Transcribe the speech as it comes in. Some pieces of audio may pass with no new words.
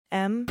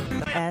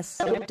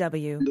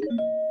MSW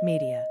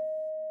Media.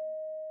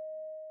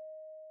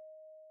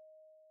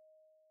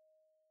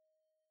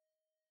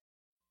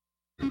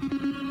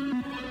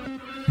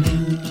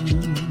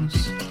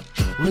 News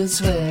with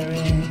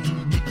swearing.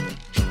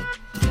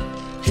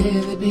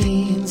 Daily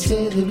beans,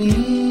 daily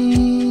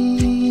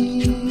beans.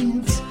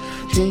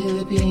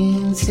 Daily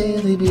beans,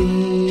 daily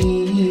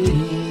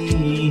beans.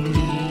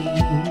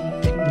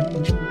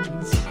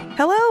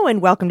 Hello and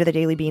welcome to the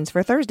Daily Beans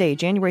for Thursday,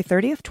 January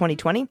 30th,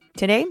 2020.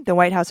 Today, the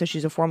White House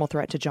issues a formal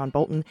threat to John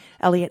Bolton.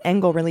 Eliot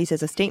Engel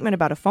releases a statement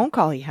about a phone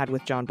call he had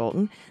with John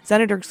Bolton.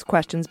 Senators'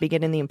 questions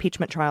begin in the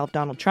impeachment trial of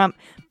Donald Trump.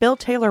 Bill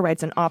Taylor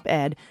writes an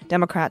op-ed,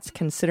 Democrats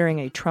considering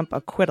a Trump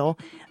acquittal.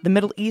 The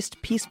Middle East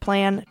peace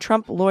plan,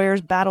 Trump lawyers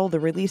battle the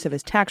release of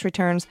his tax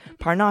returns.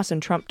 Parnas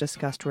and Trump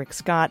discussed Rick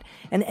Scott,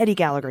 and Eddie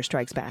Gallagher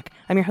strikes back.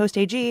 I'm your host,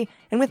 AG,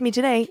 and with me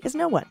today is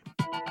no one.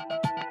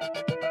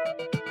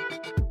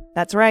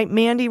 That's right,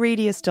 Mandy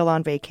Reedy is still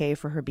on vacay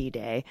for her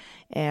B-Day,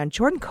 and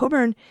Jordan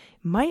Coburn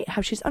might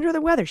have, she's under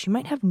the weather. She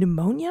might have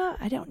pneumonia.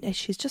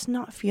 She's just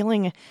not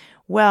feeling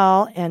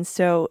well, and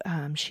so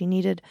she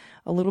needed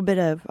a little bit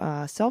of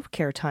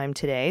self-care time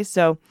today.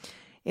 So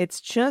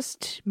it's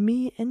just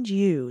me and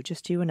you,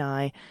 just you and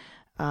I.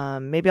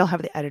 Maybe I'll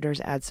have the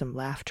editors add some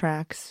laugh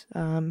tracks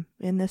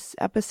in this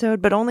episode,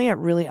 but only at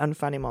really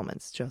unfunny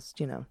moments, just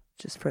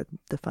for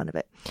the fun of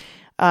it.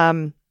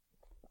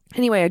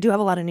 Anyway, I do have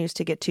a lot of news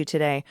to get to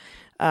today.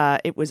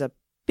 It was a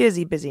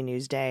busy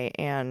news day,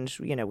 and,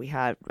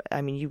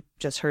 you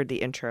just heard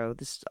the intro.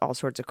 This is all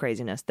sorts of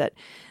craziness that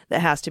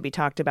has to be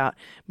talked about.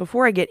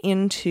 Before I get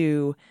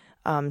into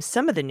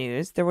some of the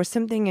news, there was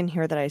something in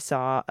here that I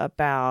saw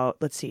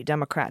about,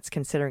 Democrats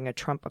considering a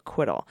Trump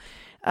acquittal.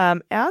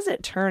 As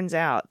it turns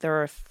out,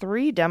 there are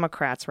 3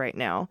 Democrats right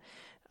now,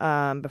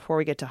 before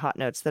we get to hot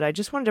notes, that I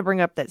just wanted to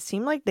bring up that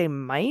seem like they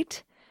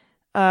might,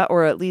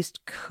 or at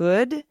least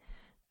could,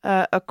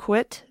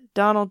 acquit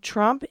Donald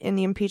Trump in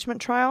the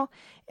impeachment trial,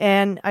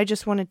 and I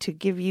just wanted to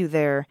give you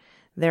their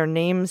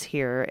names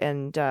here.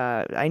 And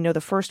I know the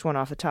first one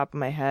off the top of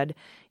my head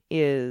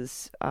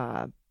is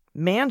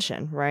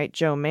Manchin, right?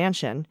 Joe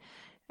Manchin.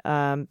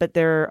 But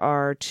there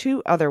are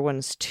 2 other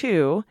ones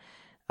too.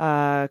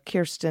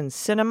 Kyrsten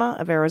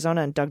Sinema of Arizona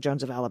and Doug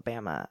Jones of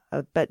Alabama.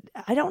 But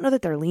I don't know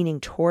that they're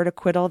leaning toward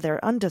acquittal.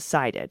 They're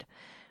undecided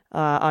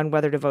on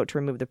whether to vote to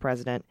remove the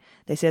president.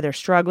 They say they're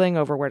struggling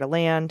over where to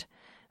land.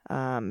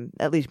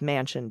 At least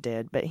Manchin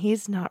did, but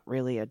he's not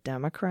really a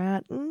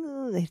Democrat.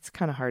 It's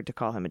kind of hard to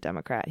call him a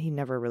Democrat. He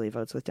never really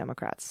votes with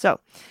Democrats. So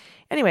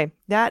anyway,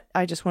 that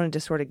I just wanted to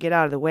sort of get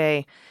out of the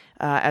way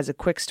as a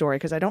quick story,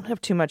 because I don't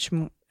have too much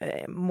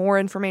more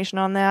information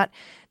on that.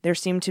 There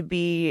seemed to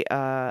be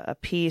a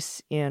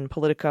piece in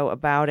Politico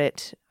about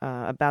it,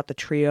 about the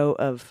trio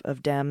of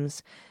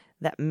Dems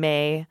that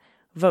may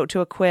vote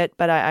to acquit,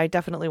 but I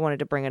definitely wanted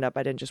to bring it up.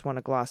 I didn't just want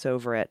to gloss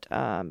over it.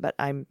 But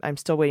I'm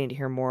still waiting to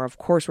hear more. Of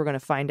course, we're going to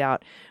find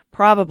out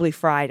probably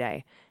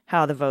Friday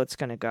how the vote's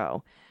going to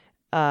go.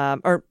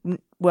 The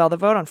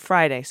vote on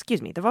Friday,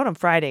 the vote on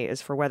Friday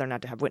is for whether or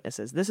not to have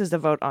witnesses. This is the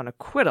vote on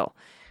acquittal.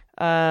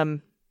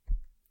 And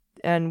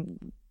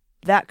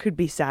that could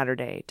be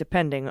Saturday,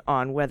 depending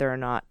on whether or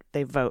not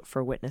they vote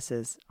for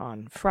witnesses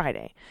on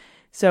Friday.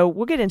 So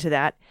we'll get into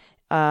that.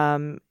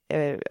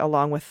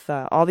 Along with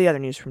all the other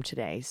news from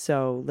today.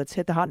 So let's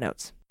hit the hot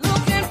notes.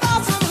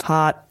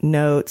 Hot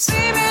notes. All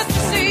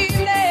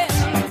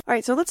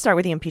right, so let's start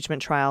with the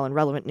impeachment trial and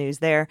relevant news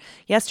there.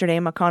 Yesterday,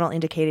 McConnell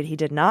indicated he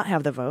did not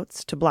have the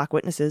votes to block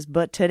witnesses,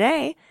 but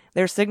today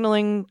they're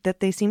signaling that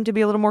they seem to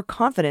be a little more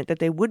confident that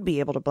they would be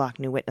able to block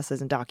new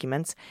witnesses and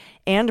documents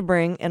and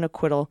bring an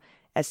acquittal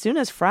as soon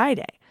as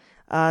Friday.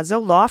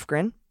 Zoe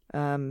Lofgren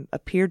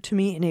appeared to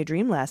me in a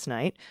dream last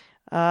night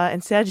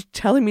and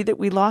telling me that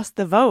we lost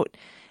the vote.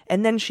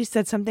 And then she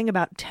said something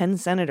about 10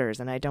 senators,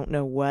 and I don't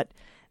know what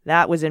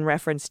that was in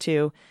reference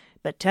to,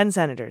 but 10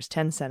 senators.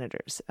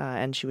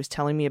 And she was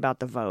telling me about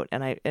the vote,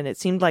 and it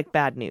seemed like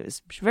bad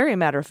news. She's very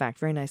matter of fact,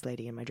 very nice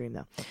lady in my dream,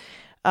 though.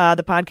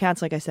 The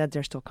podcasts, like I said,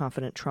 they're still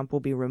confident Trump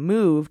will be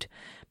removed,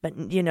 but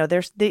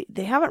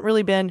they haven't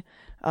really been,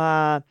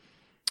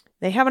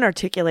 they haven't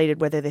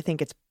articulated whether they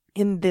think it's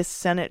in this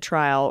Senate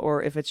trial,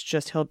 or if it's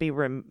just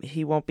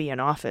he won't be in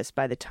office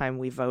by the time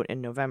we vote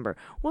in November.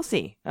 We'll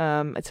see.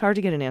 It's hard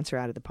to get an answer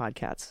out of the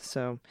podcasts,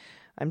 so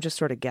I'm just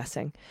sort of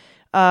guessing.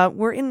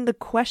 We're in the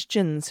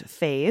questions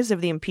phase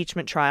of the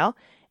impeachment trial,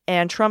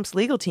 and Trump's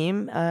legal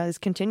team is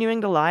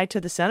continuing to lie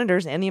to the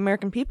senators and the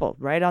American people,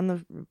 right on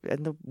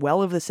the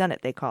well of the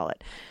Senate, they call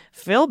it.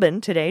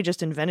 Philbin today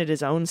just invented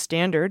his own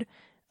standard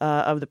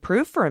of the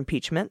proof for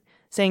impeachment,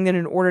 saying that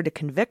in order to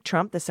convict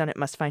Trump, the Senate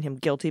must find him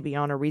guilty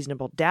beyond a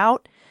reasonable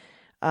doubt.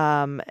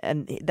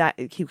 And that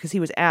because he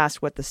was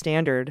asked what the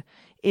standard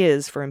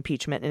is for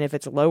impeachment, and if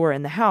it's lower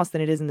in the House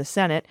than it is in the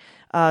Senate.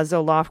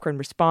 Zoe Lofgren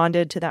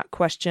responded to that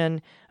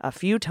question a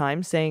few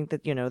times, saying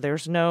that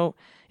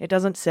it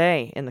doesn't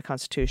say in the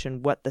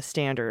Constitution what the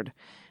standard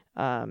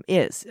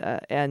is,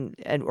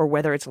 and or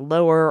whether it's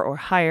lower or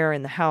higher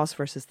in the House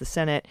versus the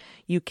Senate.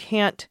 You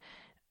can't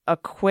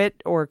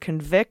acquit or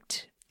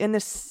convict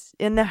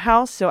in the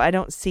House, so I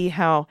don't see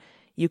how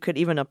you could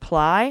even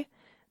apply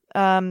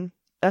a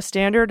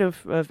standard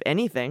of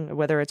anything,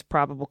 whether it's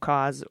probable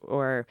cause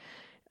or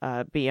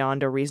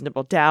beyond a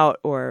reasonable doubt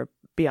or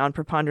beyond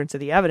preponderance of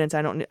the evidence.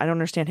 I don't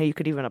understand how you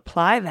could even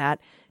apply that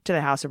to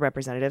the House of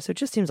Representatives. So it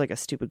just seems like a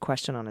stupid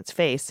question on its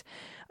face,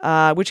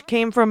 which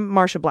came from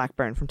Marsha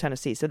Blackburn from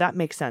Tennessee. So that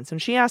makes sense.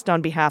 And she asked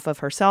on behalf of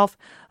herself,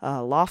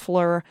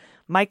 Loeffler,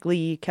 Mike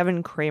Lee,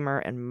 Kevin Kramer,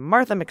 and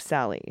Martha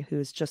McSally,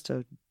 who's just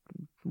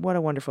what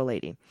a wonderful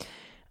lady.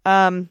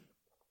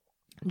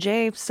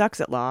 Jay Sucks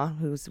at Law,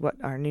 who's what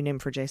our new name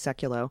for Jay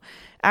Sekulow,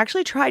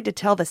 actually tried to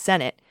tell the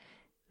Senate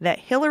that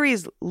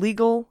Hillary's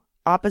legal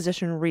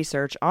opposition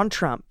research on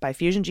Trump by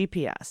Fusion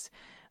GPS,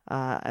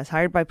 as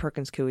hired by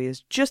Perkins Coie,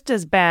 is just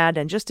as bad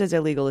and just as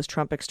illegal as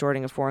Trump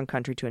extorting a foreign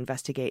country to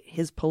investigate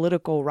his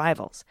political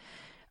rivals.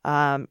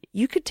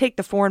 You could take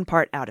the foreign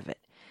part out of it.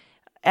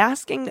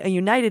 Asking a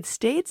United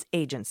States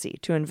agency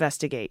to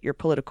investigate your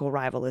political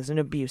rival is an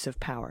abuse of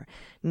power.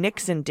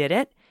 Nixon did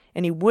it,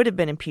 and he would have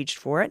been impeached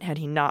for it had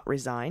he not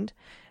resigned.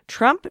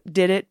 Trump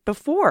did it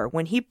before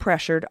when he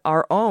pressured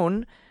our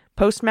own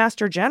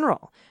Postmaster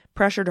General,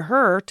 pressured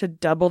her to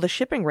double the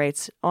shipping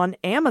rates on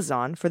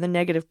Amazon for the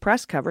negative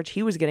press coverage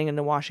he was getting in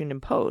the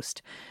Washington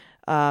Post.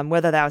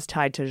 Whether that was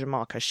tied to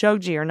Jamal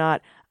Khashoggi or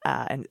not,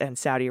 and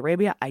Saudi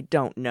Arabia, I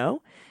don't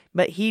know.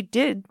 But he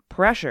did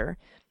pressure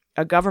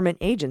a government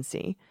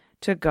agency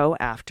to go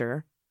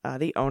after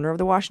the owner of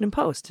the Washington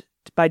Post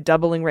by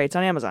doubling rates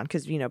on Amazon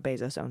because,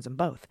 Bezos owns them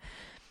both.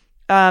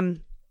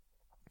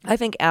 I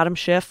think Adam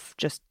Schiff,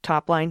 just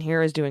top line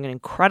here, is doing an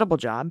incredible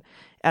job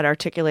at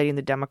articulating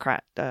the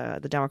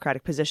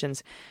Democratic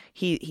positions.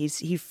 He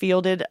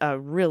fielded a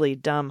really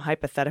dumb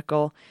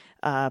hypothetical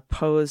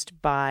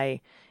posed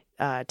by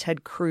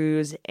Ted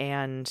Cruz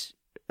and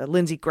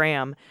Lindsey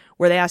Graham,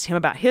 where they asked him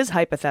about his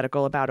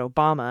hypothetical about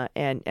Obama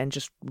and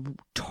just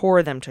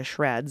tore them to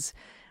shreds.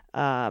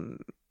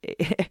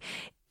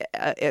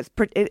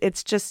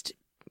 It's just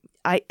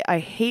I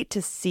hate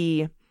to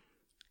see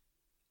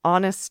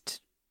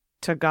honest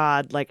to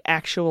God, like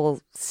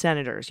actual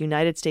senators,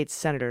 United States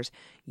senators,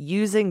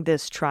 using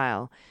this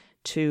trial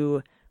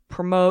to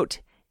promote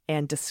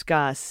and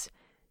discuss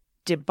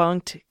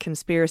debunked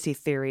conspiracy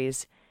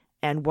theories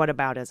and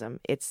whataboutism.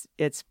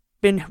 It's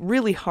been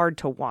really hard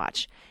to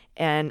watch.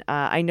 And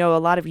I know a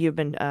lot of you have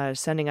been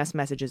sending us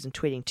messages and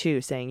tweeting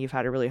too, saying you've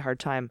had a really hard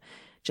time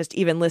just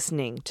even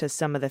listening to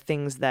some of the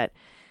things that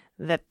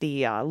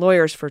the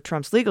lawyers for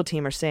Trump's legal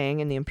team are saying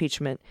in the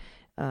impeachment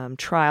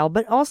trial.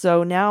 But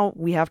also now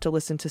we have to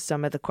listen to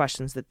some of the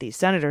questions that these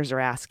senators are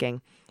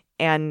asking.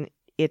 And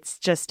it's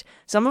just,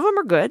 some of them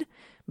are good,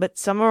 but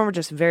some of them are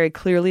just very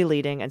clearly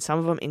leading, and some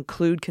of them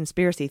include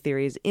conspiracy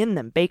theories in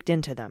them, baked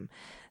into them,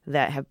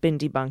 that have been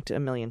debunked a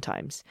million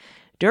times.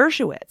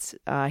 Dershowitz,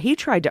 he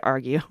tried to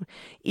argue,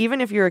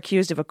 even if you're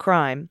accused of a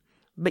crime,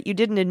 but you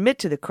didn't admit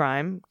to the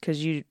crime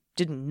because you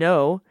didn't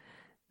know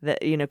that,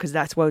 because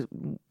that's what,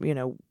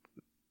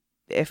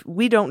 if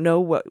we don't know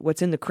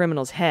what's in the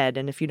criminal's head,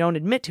 and if you don't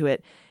admit to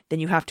it, then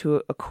you have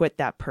to acquit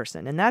that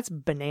person. And that's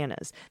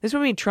bananas. This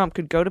would mean Trump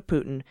could go to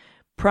Putin,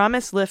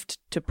 promise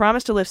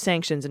to lift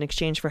sanctions in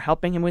exchange for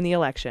helping him win the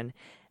election,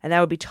 and that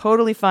would be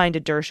totally fine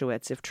to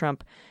Dershowitz if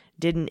Trump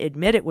didn't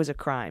admit it was a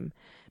crime,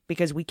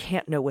 because we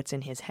can't know what's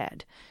in his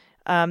head.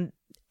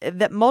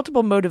 That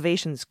multiple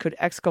motivations could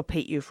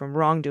exculpate you from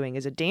wrongdoing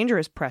is a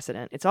dangerous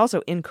precedent. It's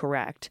also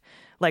incorrect.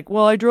 Like,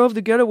 well, I drove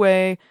the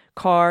getaway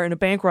car in a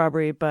bank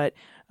robbery, but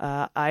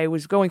I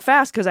was going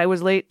fast because I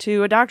was late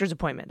to a doctor's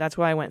appointment. That's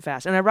why I went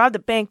fast. And I robbed the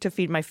bank to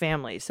feed my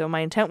family, so my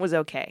intent was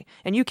okay.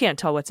 And you can't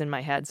tell what's in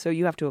my head, so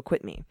you have to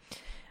acquit me.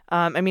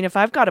 If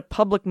I've got a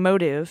public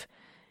motive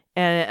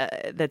and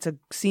that's a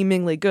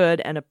seemingly good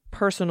and a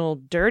personal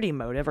dirty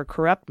motive or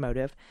corrupt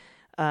motive,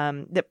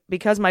 that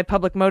because my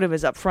public motive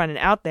is up front and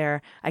out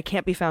there, I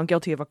can't be found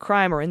guilty of a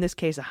crime, or in this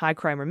case, a high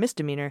crime or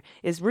misdemeanor,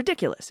 is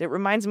ridiculous. It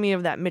reminds me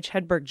of that Mitch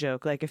Hedberg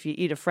joke, like if you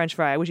eat a French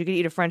fry, I wish you could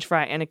eat a French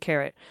fry and a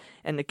carrot,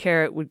 and the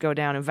carrot would go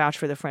down and vouch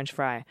for the French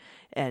fry,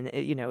 and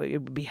it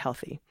would be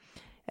healthy.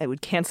 It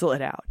would cancel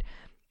it out.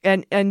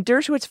 And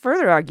Dershowitz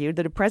further argued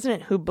that a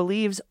president who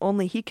believes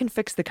only he can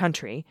fix the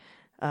country,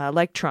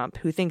 like Trump,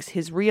 who thinks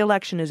his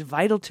re-election is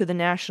vital to the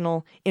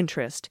national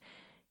interest,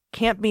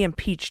 can't be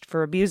impeached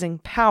for abusing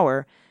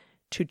power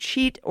to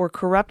cheat or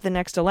corrupt the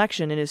next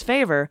election in his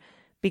favor,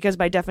 because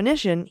by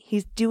definition,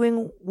 he's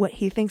doing what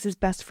he thinks is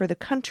best for the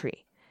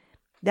country.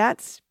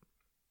 That's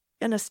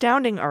an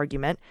astounding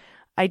argument.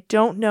 I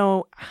don't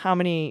know how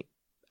many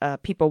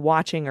people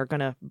watching are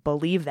going to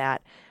believe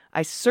that.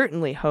 I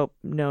certainly hope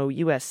no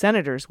U.S.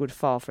 senators would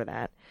fall for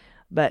that.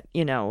 But,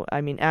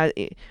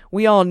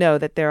 we all know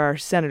that there are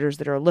senators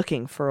that are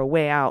looking for a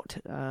way out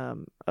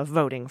of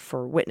voting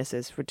for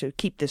witnesses to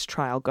keep this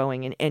trial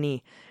going in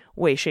any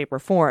way, shape, or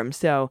form.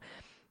 So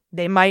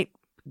they might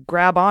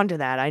grab onto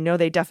that. I know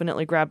they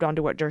definitely grabbed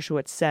onto what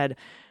Dershowitz said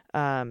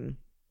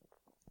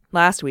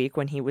last week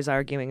when he was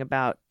arguing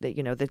about that,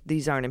 that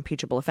these aren't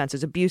impeachable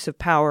offenses. Abuse of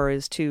power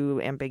is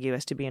too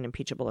ambiguous to be an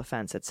impeachable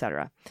offense,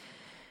 etc.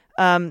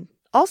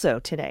 Also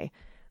today,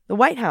 The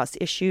White House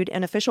issued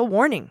an official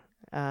warning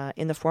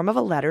in the form of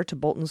a letter to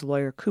Bolton's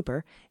lawyer,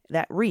 Cooper,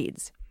 that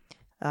reads,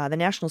 the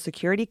National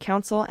Security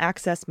Council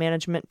Access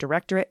Management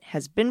Directorate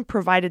has been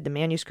provided the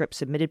manuscript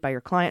submitted by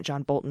your client,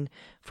 John Bolton,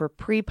 for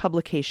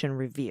pre-publication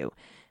review.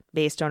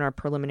 Based on our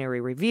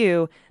preliminary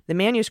review, the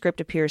manuscript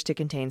appears to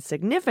contain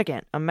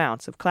significant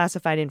amounts of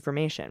classified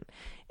information.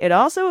 It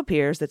also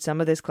appears that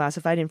some of this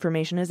classified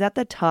information is at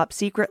the top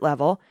secret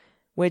level,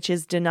 which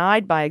is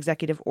denied by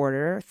Executive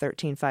Order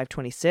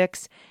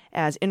 13526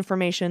 as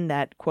information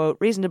that, quote,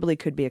 reasonably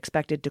could be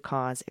expected to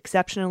cause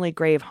exceptionally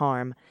grave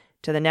harm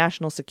to the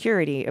national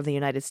security of the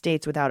United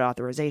States without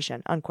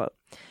authorization, unquote.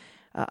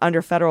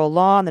 Under federal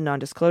law and the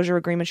non-disclosure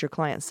agreements your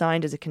client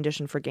signed as a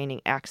condition for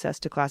gaining access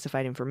to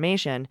classified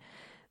information,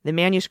 the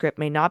manuscript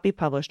may not be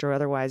published or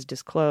otherwise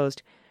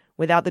disclosed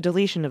without the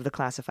deletion of the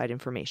classified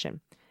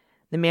information.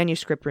 The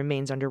manuscript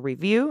remains under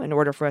review in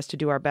order for us to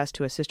do our best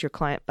to assist your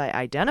client by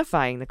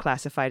identifying the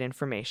classified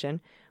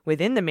information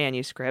within the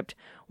manuscript,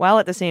 while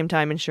at the same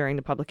time ensuring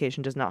the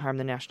publication does not harm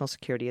the national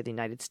security of the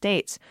United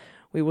States.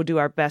 We will do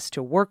our best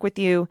to work with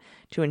you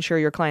to ensure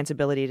your client's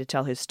ability to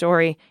tell his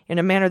story in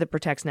a manner that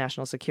protects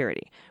national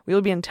security. We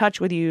will be in touch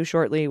with you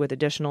shortly with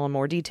additional and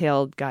more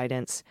detailed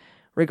guidance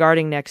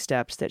regarding next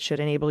steps that should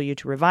enable you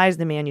to revise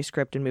the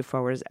manuscript and move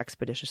forward as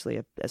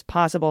expeditiously as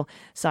possible.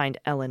 Signed,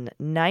 Ellen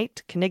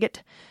Knight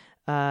Knigget.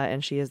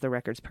 And she is the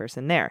records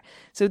person there.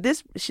 So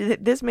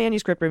this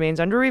manuscript remains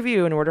under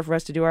review in order for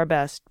us to do our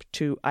best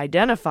to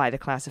identify the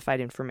classified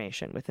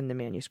information within the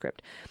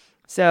manuscript.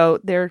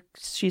 So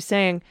she's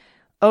saying,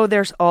 oh,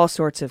 there's all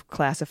sorts of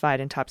classified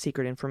and top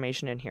secret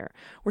information in here.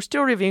 We're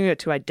still reviewing it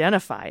to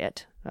identify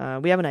it.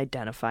 We haven't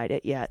identified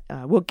it yet.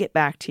 We'll get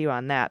back to you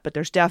on that, but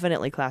there's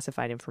definitely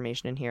classified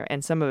information in here,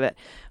 and some of it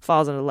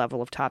falls on the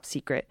level of top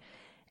secret.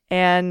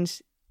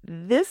 And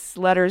this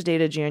letter is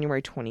dated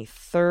January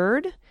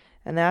 23rd.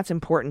 And that's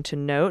important to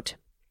note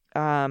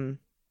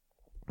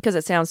because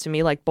it sounds to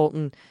me like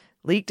Bolton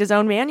leaked his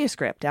own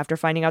manuscript after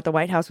finding out the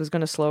White House was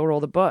going to slow roll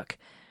the book,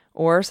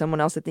 or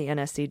someone else at the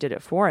NSC did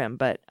it for him.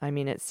 But, I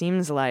mean, it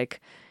seems like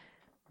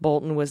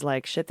Bolton was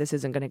like, shit, this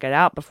isn't going to get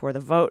out before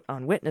the vote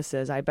on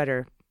witnesses. I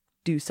better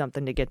do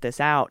something to get this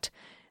out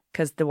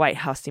because the White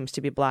House seems to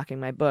be blocking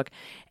my book.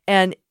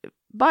 And,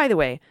 by the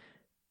way,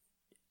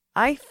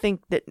 I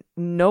think that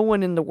no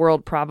one in the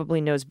world probably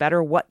knows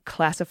better what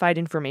classified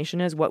information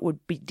is, what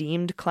would be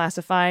deemed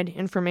classified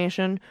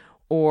information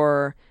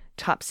or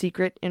top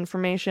secret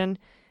information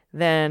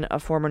than a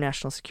former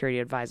national security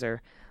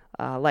advisor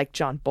like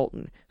John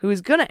Bolton, who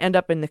is going to end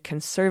up in the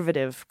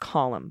conservative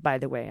column, by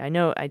the way. I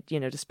know,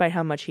 despite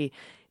how much he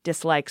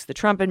dislikes the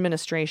Trump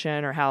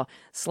administration or how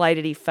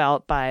slighted he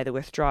felt by the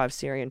withdrawal of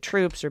Syrian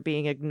troops or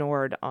being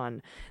ignored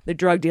on the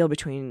drug deal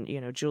between,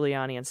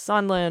 Giuliani and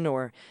Sondland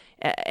or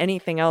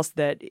anything else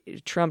that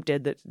Trump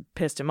did that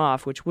pissed him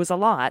off, which was a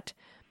lot.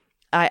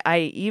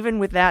 I even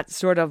with that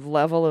sort of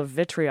level of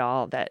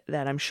vitriol that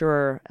I'm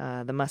sure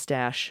the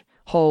mustache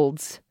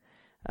holds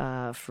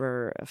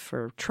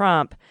for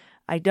Trump,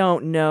 I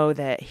don't know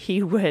that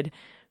he would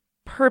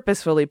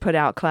purposefully put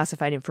out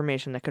classified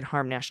information that could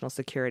harm national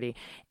security.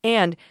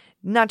 And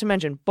not to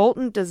mention,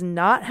 Bolton does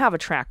not have a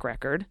track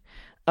record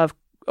of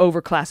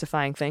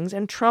overclassifying things,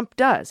 and Trump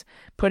does,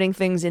 putting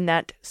things in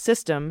that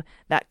system,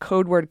 that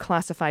code word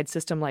classified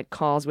system, like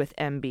calls with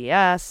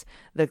MBS,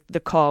 the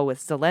call with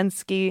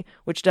Zelensky,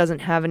 which doesn't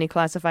have any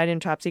classified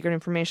and top secret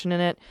information in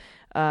it.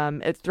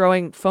 It's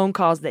throwing phone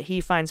calls that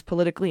he finds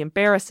politically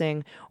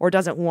embarrassing or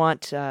doesn't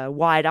want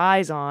wide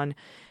eyes on,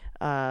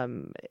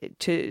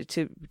 to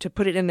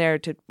put it in there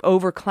to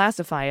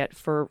overclassify it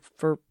for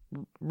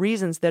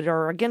reasons that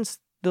are against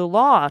the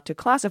law to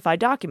classify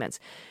documents.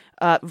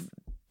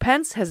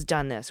 Pence has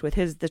done this with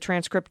the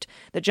transcript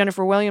that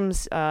Jennifer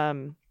Williams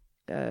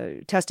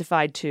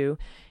testified to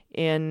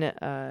in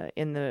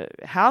the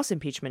House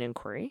impeachment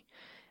inquiry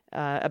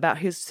about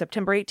his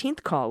September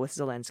 18th call with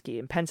Zelensky.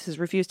 And Pence has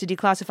refused to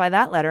declassify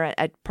that letter,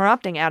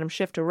 prompting Adam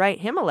Schiff to write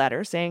him a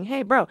letter saying,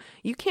 hey, bro,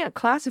 you can't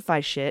classify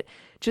shit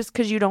just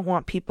because you don't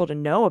want people to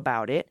know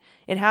about it.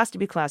 It has to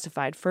be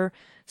classified for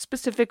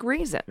specific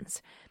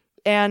reasons.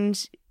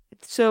 And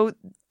so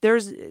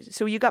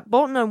you got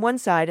Bolton on one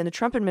side and the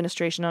Trump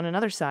administration on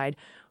another side,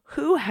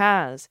 who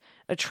has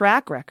a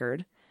track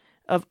record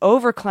of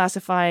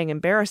overclassifying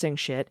embarrassing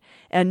shit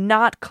and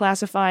not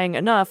classifying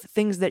enough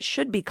things that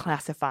should be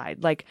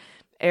classified, like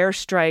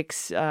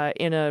airstrikes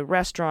in a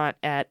restaurant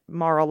at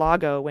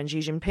Mar-a-Lago when Xi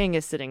Jinping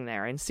is sitting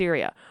there in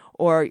Syria.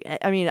 Or,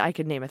 I mean, I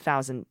could name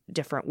 1,000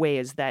 different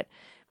ways that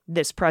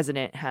this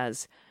president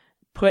has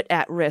put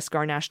at risk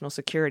our national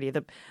security.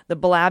 The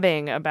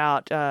blabbing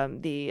about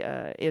the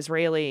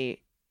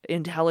Israeli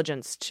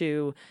intelligence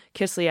to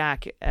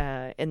Kislyak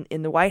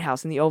in the White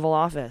House, in the Oval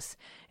Office,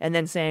 and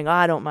then saying,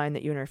 I don't mind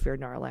that you interfered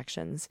in our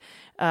elections.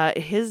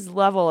 His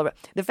level of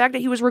the fact that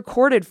he was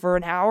recorded for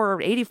an hour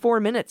or 84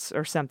 minutes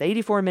or something,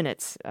 84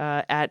 minutes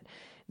at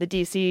the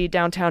D.C.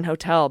 downtown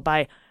hotel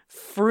by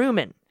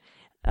Fruman,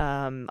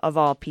 of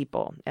all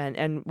people,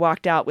 and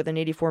walked out with an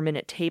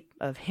 84-minute tape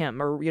of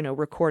him, or,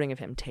 recording of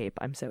him tape.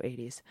 I'm so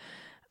 80s.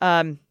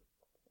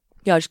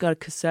 Yeah, I just got a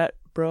cassette,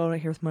 bro,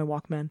 right here with my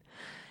Walkman.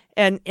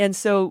 And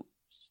so,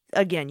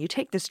 again, you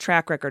take this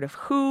track record of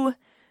who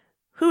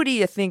do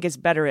you think is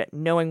better at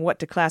knowing what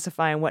to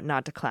classify and what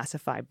not to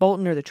classify,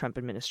 Bolton or the Trump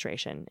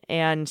administration?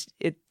 And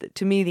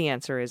to me, the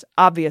answer is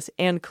obvious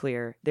and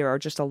clear. There are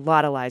just a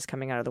lot of lies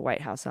coming out of the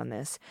White House on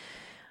this.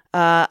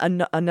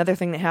 Another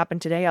thing that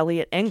happened today,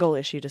 Eliot Engel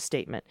issued a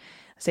statement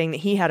saying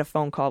that he had a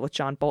phone call with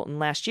John Bolton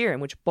last year in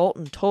which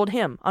Bolton told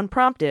him,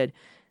 unprompted,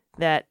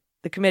 that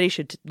the committee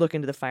should look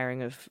into the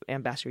firing of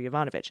Ambassador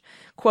Yovanovitch.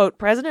 Quote,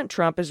 President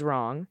Trump is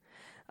wrong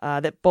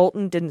that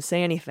Bolton didn't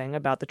say anything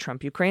about the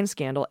Trump-Ukraine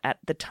scandal at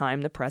the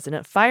time the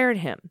president fired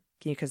him,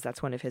 because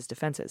that's one of his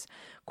defenses.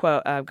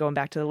 Quote, going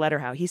back to the letter,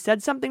 how he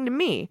said something to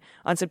me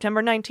on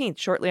September 19th,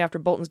 shortly after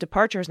Bolton's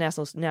departure as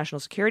national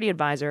security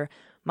advisor.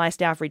 My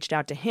staff reached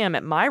out to him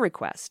at my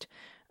request.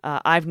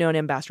 I've known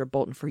Ambassador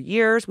Bolton for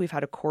years. We've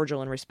had a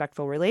cordial and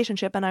respectful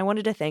relationship, and I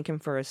wanted to thank him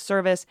for his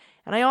service.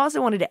 And I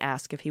also wanted to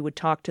ask if he would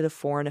talk to the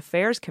Foreign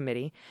Affairs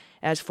Committee,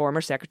 as former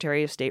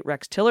Secretary of State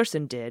Rex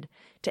Tillerson did,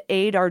 to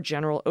aid our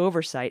general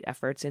oversight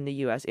efforts in the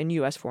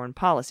U.S. foreign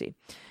policy.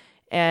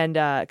 And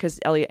because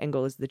Eliot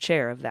Engel is the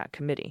chair of that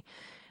committee.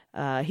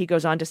 He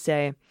goes on to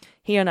say,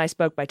 he and I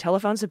spoke by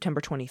telephone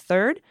September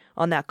 23rd.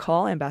 On that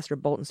call, Ambassador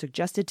Bolton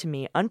suggested to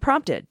me,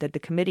 unprompted, that the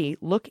committee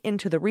look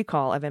into the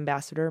recall of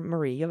Ambassador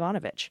Marie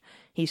Yovanovitch.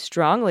 He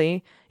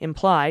strongly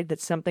implied that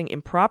something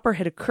improper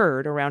had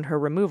occurred around her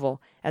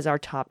removal as our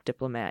top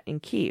diplomat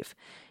in Kyiv.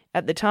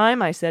 At the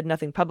time, I said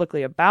nothing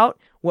publicly about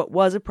what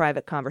was a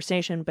private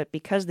conversation, but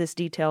because this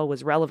detail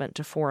was relevant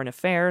to Foreign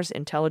Affairs,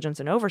 Intelligence,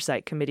 and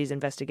Oversight Committee's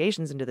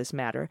investigations into this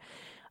matter,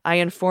 I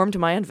informed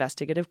my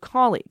investigative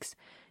colleagues.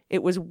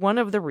 It was one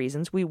of the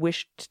reasons we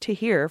wished to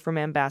hear from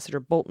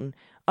Ambassador Bolton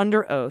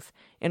under oath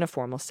in a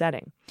formal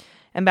setting.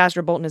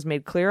 Ambassador Bolton has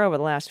made clear over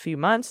the last few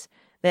months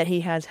that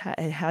he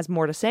has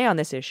more to say on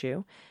this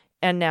issue,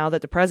 and now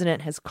that the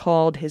president has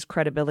called his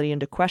credibility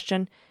into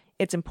question,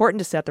 it's important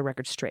to set the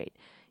record straight.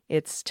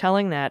 It's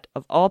telling that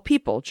of all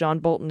people, John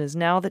Bolton is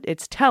now the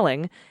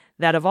target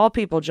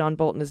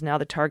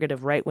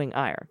of right-wing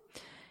ire.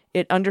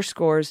 It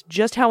underscores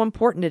just how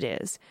important it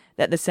is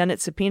that the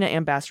Senate subpoena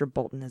Ambassador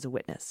Bolton as a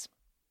witness.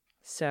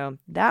 So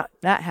that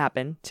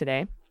happened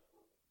today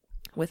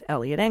with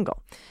Eliot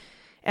Engel.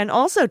 And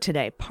also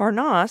today,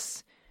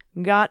 Parnas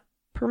got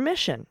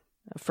permission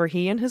for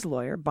he and his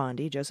lawyer,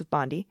 Joseph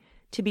Bondi,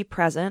 to be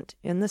present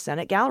in the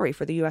Senate gallery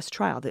for the U.S.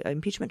 trial, the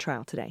impeachment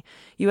trial today.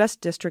 U.S.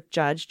 District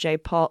Judge J.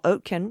 Paul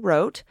Oetken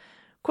wrote,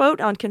 quote,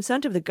 on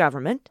consent of the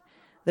government,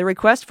 the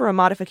request for a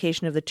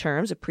modification of the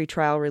terms of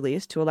pretrial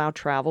release to allow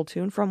travel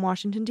to and from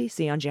Washington,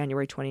 D.C. on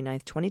January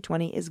 29,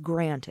 2020 is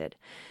granted.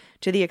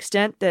 To the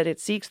extent that it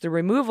seeks the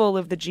removal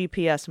of the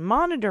GPS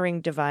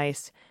monitoring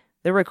device,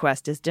 the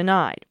request is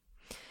denied.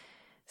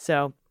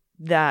 So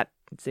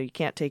you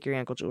can't take your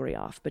ankle jewelry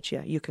off, but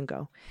yeah, you can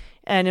go.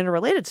 And in a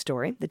related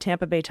story, the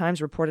Tampa Bay Times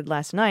reported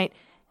last night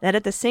that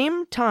at the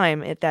same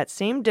time, at that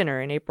same dinner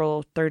in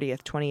April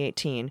 30th,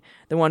 2018,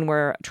 the one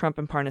where Trump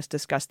and Parnas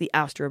discussed the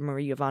ouster of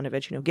Marie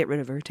Yovanovitch, get rid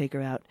of her, take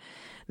her out,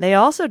 they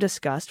also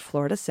discussed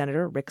Florida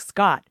Senator Rick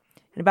Scott.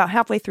 And about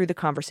halfway through the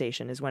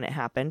conversation is when it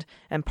happened,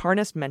 and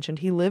Parnas mentioned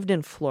he lived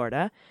in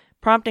Florida,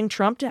 prompting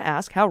Trump to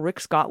ask how Rick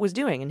Scott was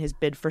doing in his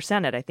bid for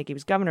Senate. I think he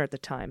was governor at the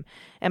time.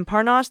 And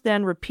Parnas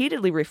then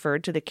repeatedly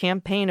referred to the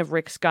campaign of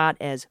Rick Scott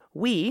as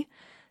we,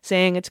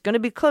 saying it's going to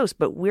be close,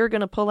 but we're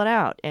going to pull it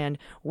out, and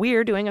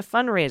we're doing a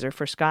fundraiser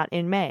for Scott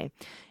in May.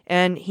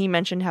 And he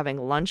mentioned having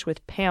lunch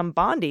with Pam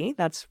Bondi,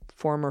 that's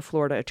former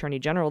Florida Attorney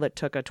General that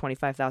took a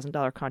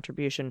 $25,000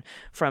 contribution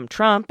from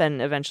Trump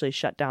and eventually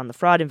shut down the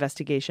fraud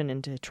investigation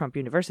into Trump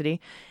University,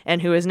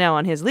 and who is now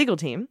on his legal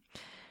team.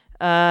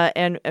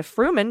 And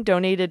Fruman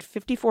donated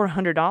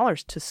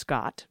 $5,400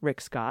 to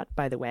Rick Scott,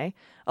 by the way,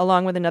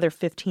 along with another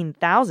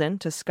 $15,000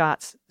 to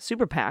Scott's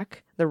super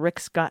PAC, the Rick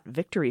Scott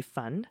Victory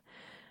Fund.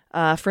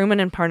 Fruman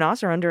and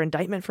Parnas are under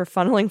indictment for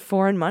funneling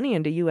foreign money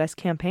into U.S.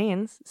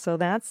 campaigns. So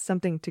that's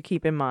something to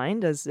keep in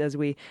mind that's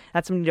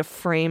something to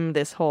frame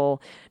this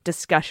whole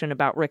discussion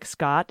about Rick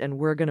Scott, and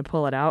we're going to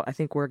pull it out. I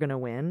think we're going to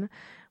win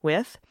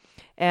with.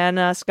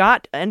 And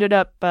Scott ended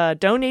up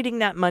donating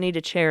that money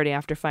to charity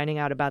after finding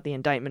out about the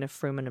indictment of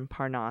Fruman and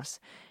Parnas.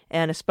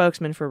 And a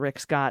spokesman for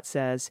Rick Scott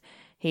says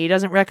he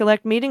doesn't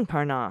recollect meeting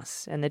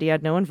Parnas and that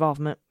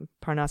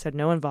Parnas had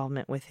no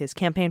involvement with his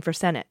campaign for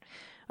Senate.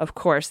 Of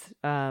course,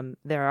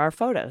 there are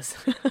photos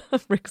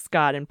of Rick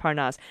Scott and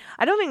Parnas.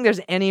 I don't think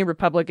there's any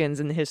Republicans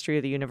in the history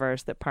of the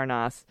universe that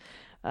Parnas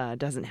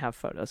doesn't have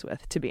photos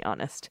with, to be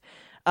honest.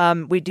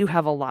 We do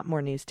have a lot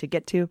more news to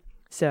get to,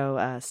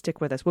 so stick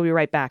with us. We'll be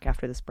right back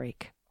after this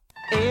break.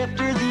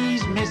 After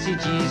these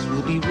messages,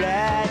 we'll be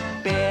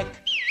right back.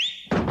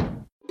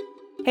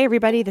 Hey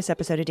everybody, this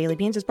episode of Daily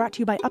Beans is brought to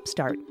you by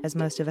Upstart. As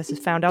most of us have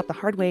found out the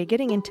hard way,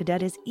 getting into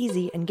debt is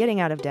easy and getting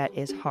out of debt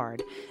is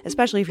hard,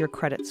 especially if your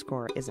credit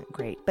score isn't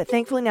great. But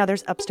thankfully now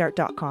there's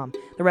Upstart.com,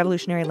 the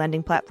revolutionary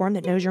lending platform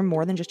that knows you're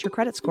more than just your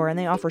credit score, and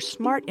they offer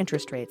smart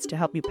interest rates to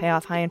help you pay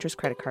off high-interest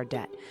credit card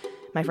debt.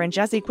 My friend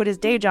Jesse quit his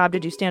day job to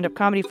do stand-up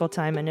comedy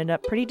full-time and ended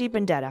up pretty deep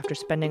in debt after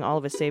spending all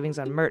of his savings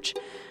on merch,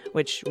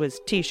 which was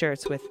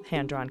t-shirts with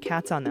hand-drawn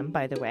cats on them,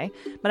 by the way.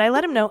 But I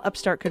let him know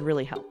Upstart could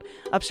really help.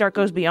 Upstart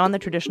goes beyond the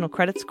traditional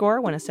credit score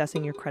when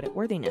assessing your credit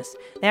worthiness.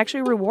 They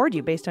actually reward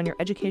you based on your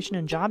education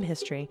and job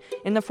history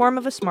in the form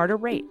of a smarter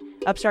rate.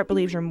 Upstart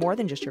believes you're more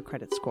than just your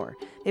credit score.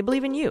 They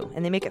believe in you,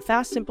 and they make it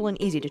fast, simple,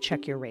 and easy to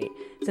check your rate.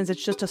 Since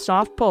it's just a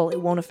soft pull,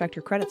 it won't affect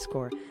your credit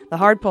score. The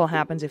hard pull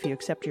happens if you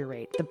accept your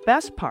rate. The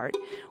best part,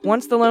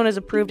 once the loan is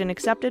approved and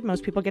accepted,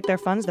 most people get their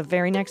funds the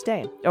very next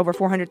day. Over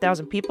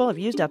 400,000 people have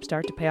used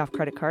Upstart to pay off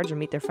credit cards or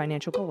meet their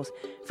financial goals.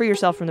 Free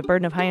yourself from the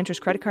burden of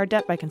high-interest credit card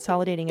debt by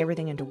consolidating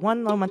everything into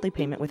one low monthly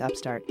payment with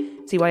Upstart.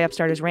 See why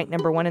Upstart is ranked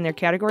number 1 in their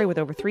category with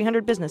over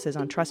 300 businesses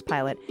on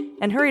Trustpilot.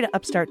 And hurry to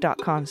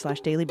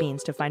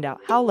upstart.com/dailybeans to find out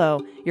how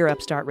low your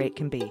Upstart rate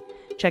can be.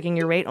 Checking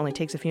your rate only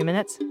takes a few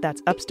minutes.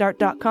 That's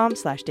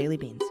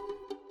upstart.com/dailybeans.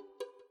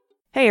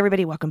 Hey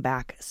everybody, welcome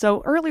back.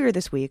 So earlier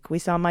this week, we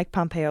saw Mike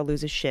Pompeo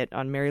lose his shit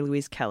on Mary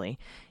Louise Kelly.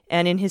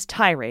 And in his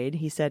tirade,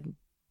 he said,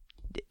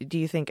 "Do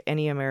you think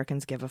any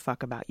Americans give a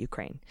fuck about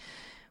Ukraine?"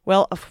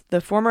 Well, the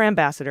former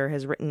ambassador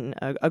has written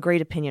a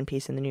great opinion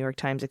piece in the New York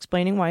Times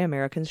explaining why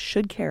Americans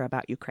should care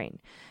about Ukraine.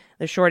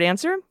 The short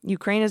answer,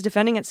 Ukraine is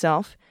defending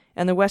itself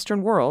and the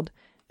Western world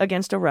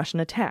against a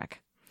Russian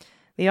attack.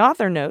 The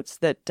author notes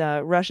that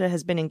Russia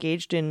has been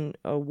engaged in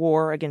a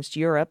war against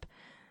Europe,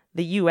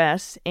 the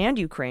U.S., and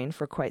Ukraine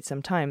for quite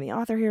some time. The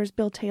author here is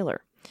Bill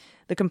Taylor.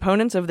 The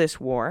components of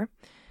this war,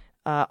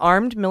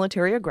 armed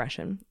military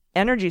aggression,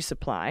 energy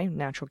supply,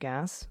 natural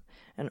gas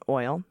and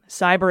oil,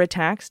 cyber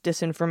attacks,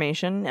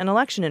 disinformation, and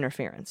election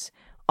interference.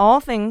 All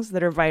things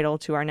that are vital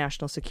to our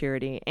national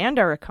security and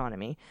our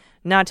economy,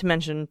 not to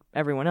mention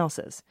everyone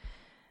else's.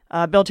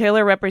 Bill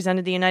Taylor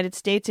represented the United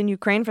States in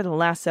Ukraine for the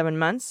last 7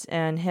 months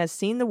and has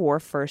seen the war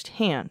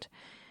firsthand.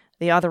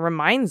 The author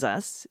reminds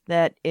us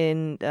that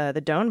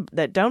that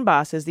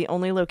Donbass is the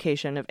only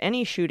location of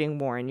any shooting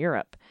war in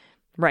Europe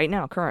right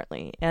now,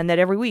 currently, and that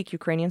every week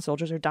Ukrainian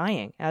soldiers are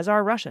dying, as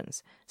are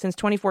Russians. Since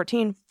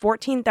 2014,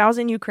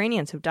 14,000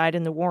 Ukrainians have died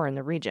in the war in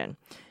the region.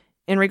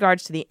 In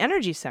regards to the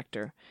energy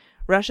sector,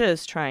 Russia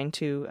is trying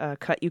to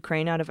cut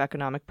Ukraine out of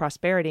economic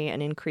prosperity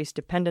and increase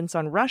dependence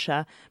on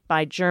Russia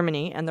by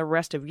Germany and the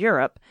rest of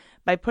Europe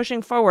by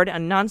pushing forward a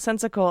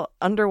nonsensical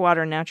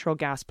underwater natural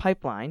gas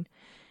pipeline.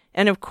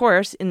 And of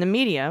course, in the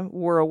media,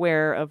 we're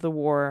aware of the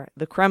war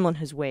the Kremlin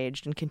has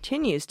waged and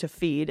continues to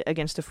feed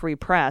against a free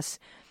press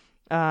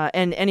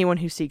and anyone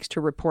who seeks to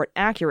report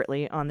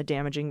accurately on the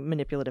damaging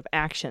manipulative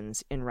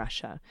actions in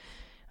Russia.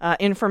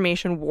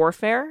 Information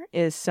warfare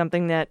is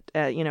something that,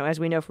 as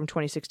we know from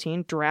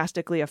 2016,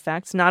 drastically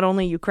affects not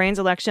only Ukraine's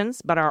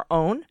elections, but our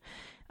own.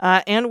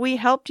 And we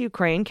helped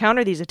Ukraine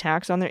counter these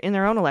attacks in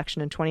their own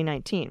election in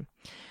 2019.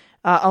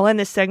 I'll end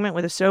this segment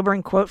with a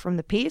sobering quote from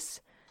the piece.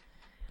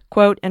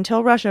 Quote,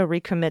 "Until Russia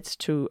recommits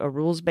to a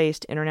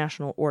rules-based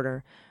international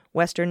order,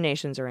 Western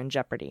nations are in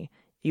jeopardy.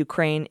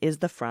 Ukraine is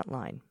the front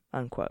line,"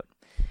 unquote.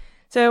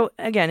 So,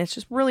 again, it's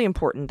just really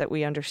important that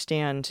we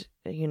understand,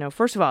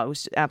 first of all, it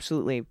was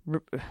absolutely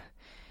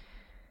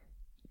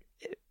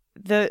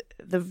the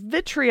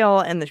vitriol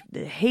and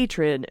the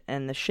hatred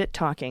and the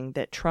shit-talking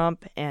that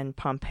Trump and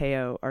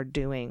Pompeo are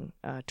doing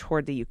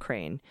toward the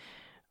Ukraine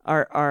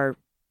are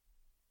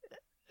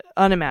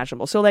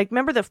unimaginable. So,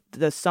 remember the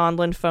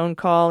Sondland phone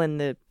call in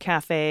the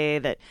cafe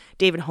that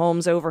David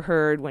Holmes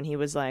overheard when he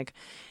was like,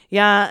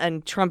 yeah,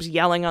 and Trump's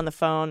yelling on the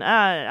phone,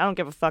 I don't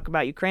give a fuck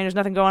about Ukraine. There's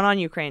nothing going on in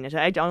Ukraine.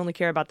 I only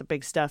care about the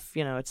big stuff,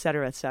 et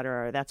cetera, et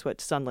cetera. That's what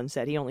Sondland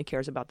said. He only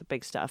cares about the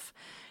big stuff.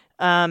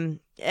 And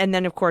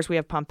then, of course, we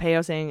have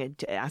Pompeo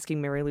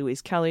asking Mary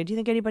Louise Kelly, do you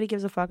think anybody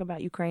gives a fuck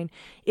about Ukraine?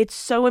 It's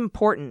so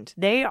important.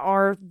 They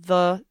are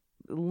the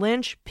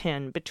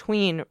linchpin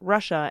between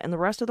Russia and the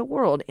rest of the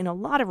world in a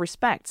lot of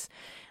respects.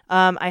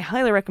 I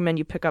highly recommend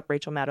you pick up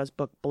Rachel Maddow's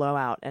book,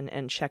 Blowout,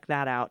 and check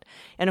that out.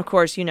 And of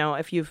course,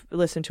 if you've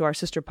listened to our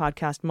sister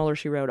podcast, Mueller,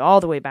 She Wrote,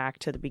 all the way back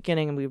to the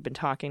beginning, and we've been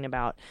talking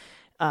about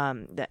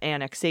the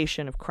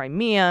annexation of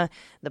Crimea,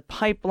 the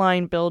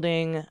pipeline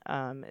building,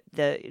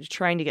 the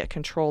trying to get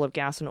control of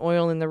gas and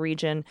oil in the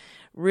region,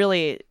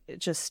 really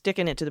just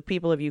sticking it to the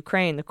people of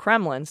Ukraine, the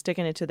Kremlin,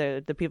 sticking it to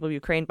the people of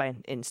Ukraine by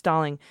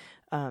installing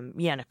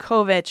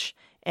Yanukovych,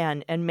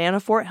 and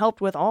Manafort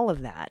helped with all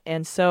of that.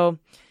 And so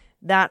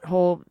that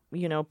whole,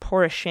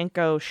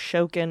 Poroshenko,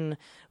 Shokin,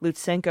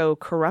 Lutsenko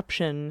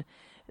corruption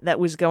that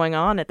was going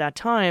on at that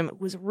time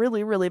was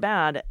really, really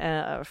bad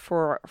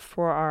for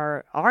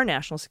our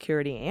national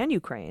security and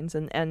Ukraine's.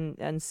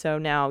 And so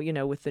now,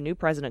 with the new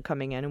president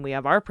coming in, and we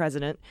have our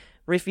president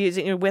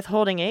refusing,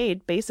 withholding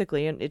aid,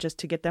 basically, and just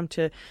to get them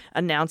to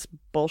announce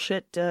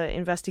bullshit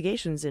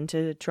investigations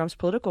into Trump's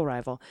political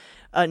rival.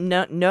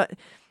 No.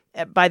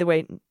 By the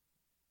way,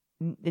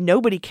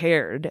 nobody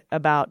cared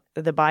about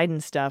the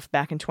Biden stuff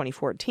back in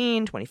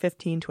 2014,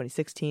 2015,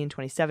 2016,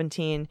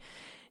 2017.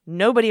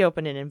 Nobody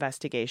opened an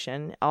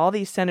investigation. All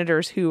these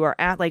senators who are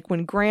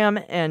when Graham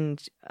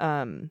and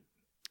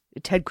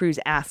Ted Cruz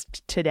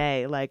asked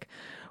today, like,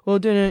 well,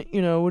 didn't,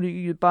 what do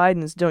you,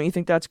 Biden's, don't you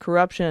think that's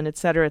corruption, et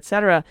cetera, et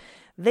cetera.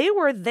 They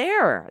were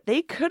there.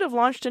 They could have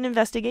launched an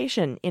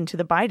investigation into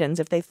the Bidens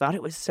if they thought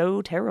it was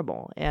so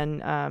terrible.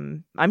 And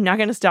I'm not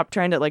going to stop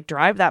trying to like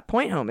drive that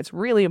point home. It's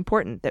really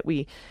important that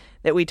we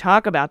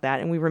talk about that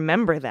and we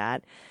remember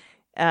that,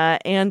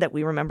 and that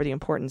we remember the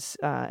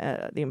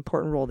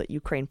important role that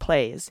Ukraine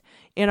plays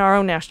in our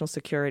own national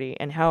security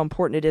and how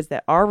important it is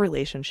that our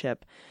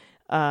relationship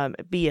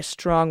be a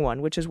strong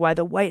one, which is why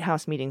the White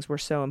House meetings were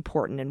so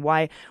important and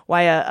why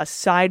a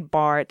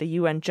sidebar at the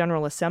UN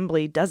General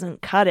Assembly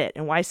doesn't cut it,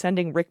 and why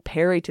sending Rick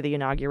Perry to the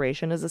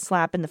inauguration is a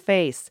slap in the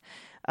face.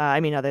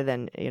 Other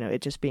than,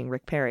 it just being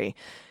Rick Perry.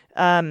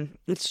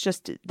 It's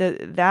just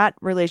that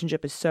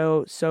relationship is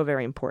so, so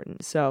very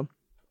important. So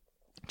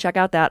check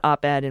out that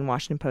op-ed in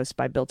Washington Post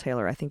by Bill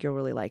Taylor. I think you'll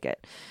really like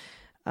it.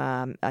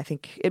 I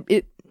think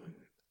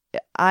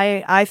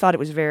I thought it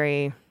was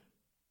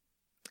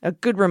a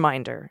good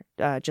reminder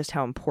just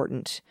how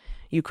important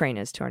Ukraine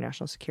is to our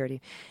national security.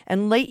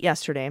 And late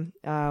yesterday,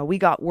 we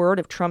got word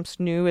of Trump's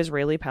new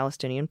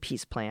Israeli-Palestinian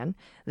peace plan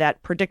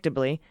that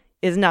predictably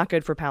is not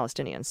good for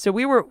Palestinians. So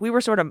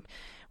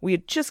we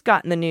had just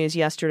gotten the news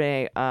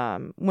yesterday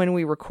when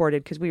we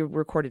recorded, because we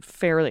recorded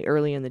fairly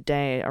early in the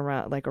day,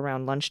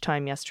 around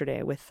lunchtime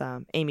yesterday with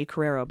Amy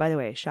Carrero. By the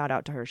way, shout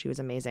out to her. She was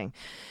amazing.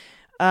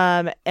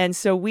 And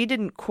so we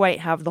didn't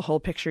quite have the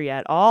whole picture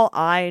yet. All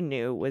I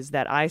knew was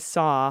that I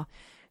saw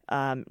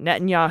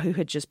Netanyahu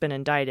had just been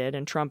indicted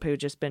and Trump, who had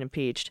just been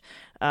impeached,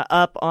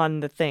 up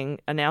on the thing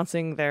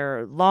announcing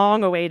their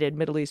long-awaited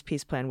Middle East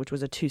peace plan, which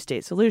was a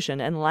two-state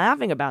solution, and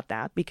laughing about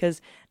that because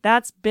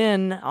that's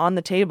been on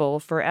the table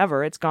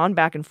forever. It's gone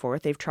back and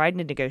forth. They've tried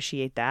to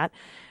negotiate that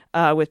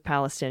with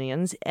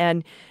Palestinians.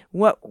 And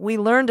what we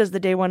learned as the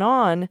day went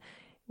on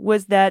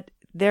was that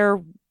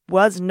there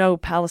was no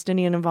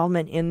Palestinian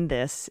involvement in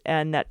this,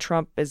 and that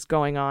Trump is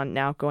going on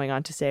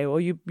to say,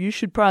 well, you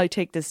should probably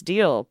take this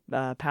deal,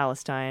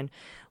 Palestine,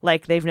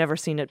 like they've never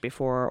seen it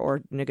before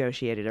or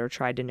negotiated or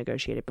tried to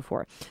negotiate it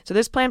before. So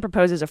this plan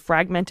proposes a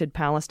fragmented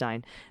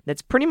Palestine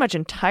that's pretty much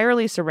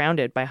entirely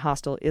surrounded by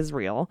hostile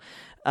Israel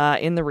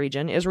in the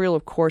region. Israel,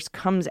 of course,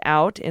 comes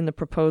out in the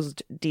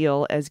proposed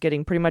deal as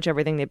getting pretty much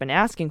everything they've been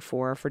asking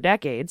for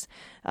decades.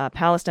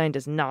 Palestine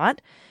does not.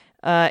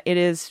 It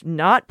is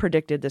not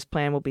predicted this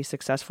plan will be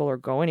successful or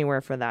go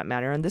anywhere for that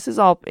matter. And this is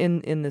all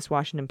in this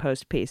Washington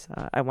Post piece.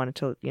 I wanted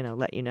to,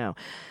 let you know.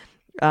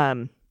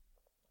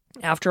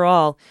 After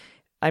all,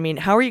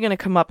 how are you going to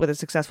come up with a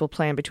successful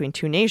plan between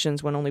two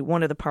nations when only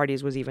one of the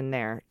parties was even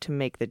there to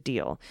make the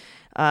deal?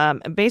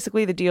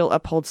 Basically, the deal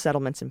upholds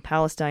settlements in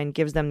Palestine,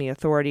 gives them the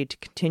authority to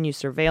continue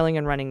surveilling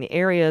and running the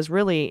areas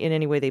really in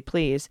any way they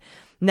please.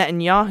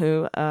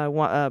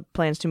 Netanyahu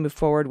plans to move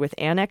forward with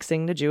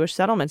annexing the Jewish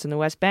settlements in the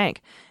West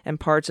Bank and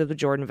parts of the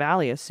Jordan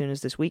Valley as soon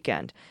as this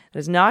weekend. That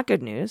is not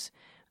good news.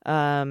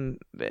 That's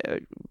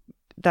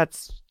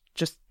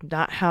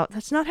not how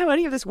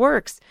any of this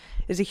works.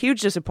 It's a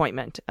huge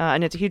disappointment,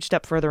 and it's a huge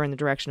step further in the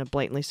direction of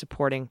blatantly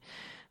supporting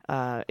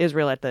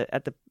Israel at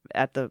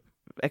the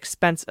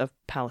expense of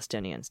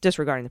Palestinians,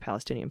 disregarding the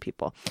Palestinian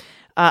people.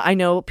 I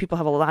know people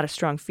have a lot of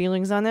strong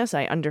feelings on this.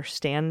 I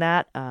understand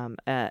that.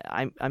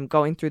 I'm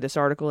going through this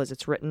article as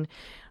it's written.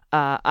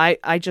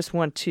 I just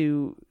want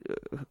to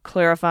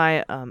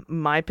clarify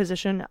my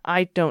position.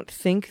 I don't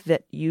think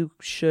that you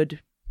should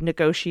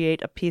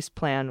negotiate a peace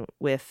plan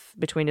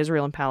between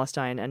Israel and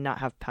Palestine and not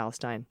have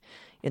Palestine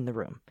in the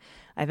room.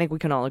 I think we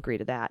can all agree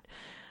to that.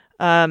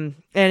 And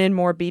in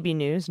more Bibi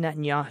news,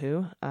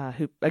 Netanyahu,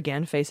 who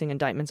again facing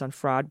indictments on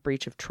fraud,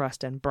 breach of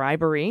trust, and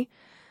bribery,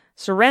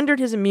 surrendered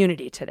his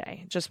immunity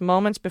today, just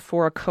moments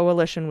before a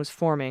coalition was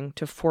forming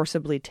to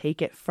forcibly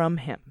take it from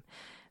him.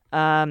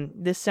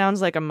 This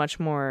sounds like a much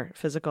more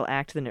physical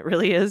act than it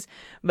really is.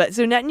 But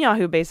so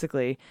Netanyahu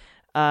basically,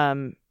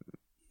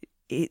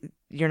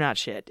 you're not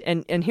shit.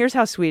 And here's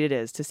how sweet it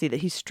is to see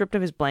that he's stripped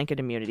of his blanket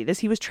immunity.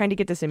 He was trying to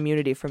get this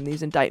immunity from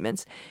these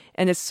indictments,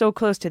 and it's so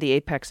close to the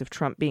apex of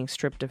Trump being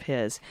stripped of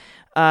his.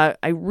 I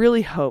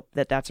really hope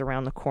that that's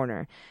around the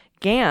corner.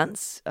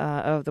 Gantz,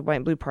 of the White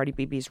and Blue Party,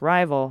 Bibi's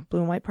rival,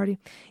 Blue and White Party,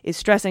 is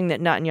stressing that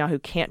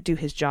Netanyahu can't do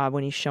his job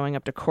when he's showing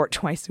up to court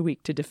twice a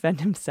week to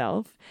defend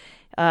himself.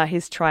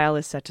 His trial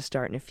is set to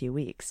start in a few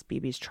weeks,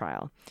 Bibi's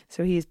trial.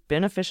 So he's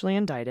been officially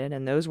indicted,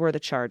 and those were the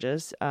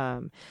charges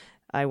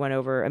I went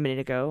over a minute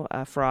ago,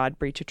 fraud,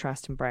 breach of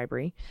trust, and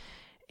bribery.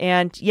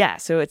 And yeah,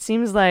 so it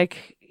seems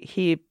like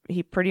he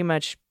pretty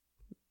much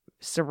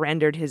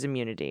surrendered his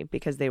immunity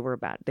because they were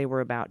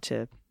about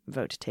to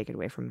vote to take it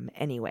away from him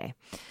anyway.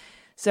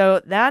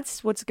 So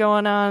that's what's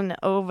going on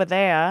over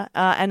there.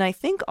 And I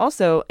think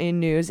also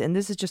in news, and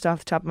this is just off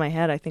the top of my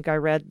head, I think I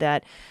read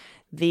that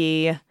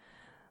the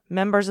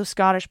members of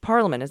Scottish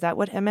Parliament, is that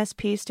what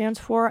MSP stands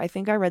for? I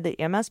think I read that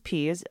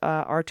MSPs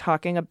are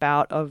talking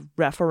about a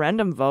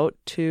referendum vote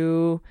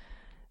to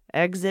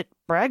exit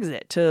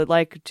Brexit,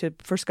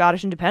 for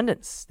Scottish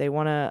independence. They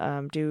want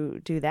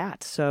to do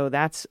that. So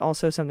that's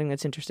also something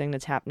that's interesting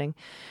that's happening.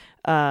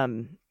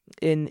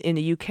 in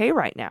the UK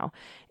right now.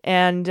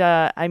 And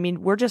I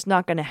mean, we're just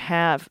not going to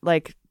have,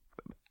 like,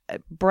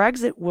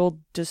 Brexit will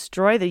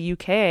destroy the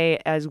UK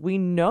as we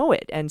know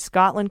it. And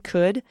Scotland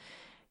could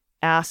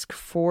ask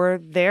for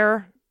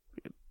their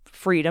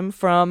freedom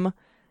from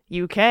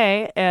UK,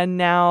 and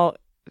now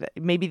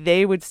maybe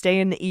they would stay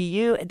in the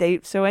EU.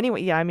 So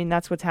anyway, yeah, I mean,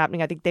 that's what's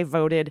happening. I think they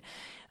voted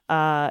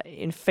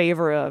in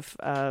favor of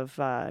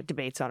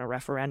debates on a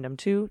referendum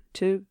to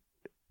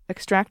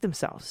extract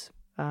themselves.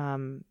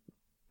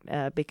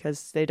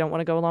 Because they don't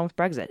want to go along with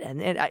Brexit.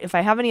 And if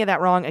I have any of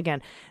that wrong,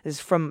 again, this is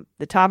from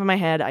the top of my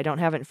head. I don't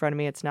have it in front of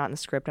me. It's not in the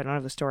script. I don't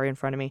have the story in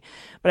front of me.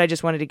 But I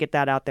just wanted to get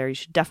that out there. You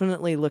should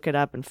definitely look it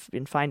up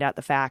and find out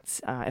the facts.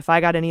 If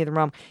I got any of them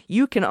wrong,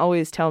 you can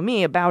always tell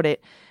me about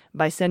it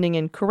by sending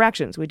in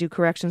corrections. We do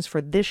corrections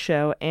for this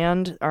show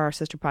and our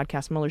sister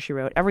podcast, Mueller, She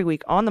Wrote, every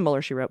week on the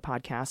Mueller, She Wrote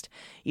podcast.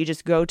 You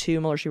just go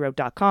to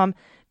MuellerSheWrote.com,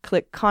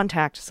 click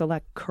contact,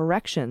 select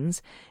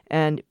corrections,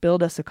 and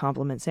build us a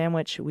compliment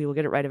sandwich. We will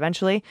get it right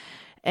eventually.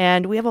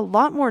 And we have a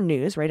lot more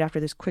news right after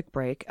this quick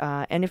break.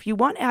 And if you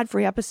want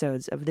ad-free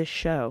episodes of this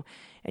show,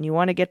 and you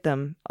want to get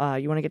them,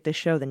 you want to get this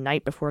show the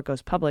night before it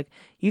goes public,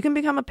 you can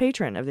become a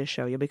patron of this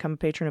show. You'll become a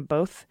patron of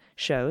both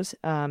shows,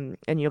 and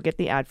you'll get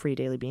the ad-free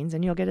Daily Beans,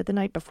 and you'll get it the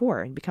night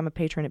before. And become a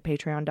patron at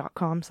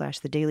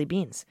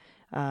patreon.com/thedailybeans.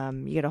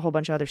 You get a whole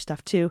bunch of other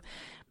stuff too,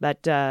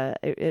 but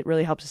it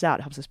really helps us out.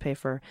 It helps us pay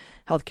for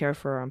healthcare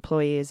for our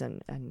employees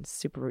and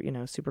super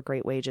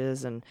great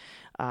wages. And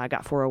I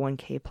got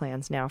 401k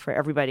plans now for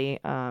everybody,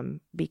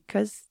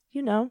 because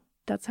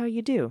that's how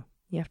you do.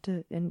 You have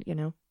to, and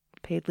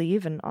paid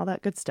leave and all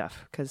that good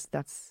stuff, because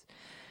that's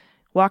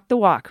walk the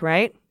walk,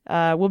 right?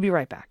 We'll be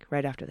right back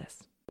right after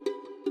this.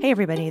 Hey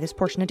everybody, this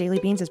portion of Daily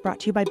Beans is brought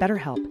to you by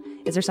BetterHelp.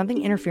 Is there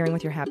something interfering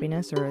with your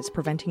happiness or is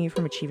preventing you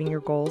from achieving your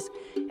goals?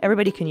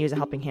 Everybody can use a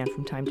helping hand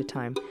from time to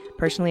time.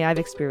 Personally, I've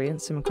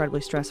experienced some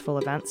incredibly stressful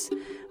events,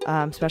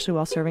 especially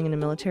while serving in the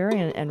military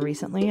and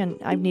recently, and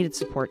I've needed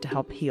support to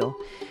help heal.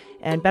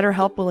 And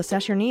BetterHelp will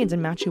assess your needs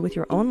and match you with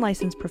your own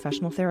licensed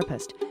professional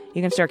therapist.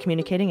 You can start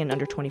communicating in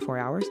under 24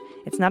 hours.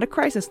 It's not a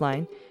crisis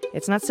line.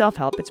 It's not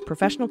self-help. It's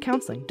professional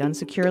counseling done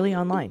securely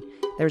online.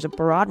 There's a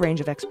broad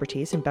range of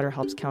expertise in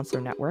BetterHelp's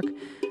counselor network,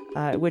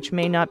 which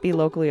may not be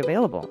locally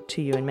available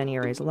to you in many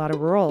areas. A lot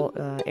of rural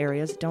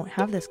areas don't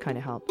have this kind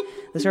of help.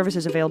 The service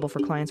is available for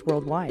clients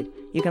worldwide.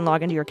 You can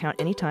log into your account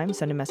anytime,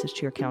 send a message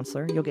to your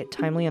counselor. You'll get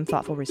timely and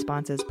thoughtful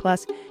responses.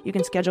 Plus, you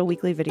can schedule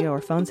weekly video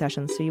or phone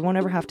sessions so you won't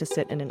ever have to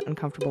sit in an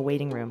uncomfortable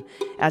waiting room,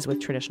 as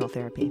with traditional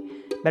therapy.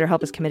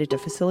 BetterHelp is committed to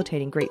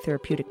facilitating great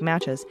therapeutic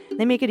matches.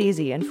 They make it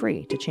easy and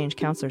free to change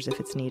counselors if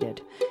it's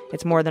needed.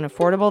 It's more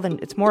affordable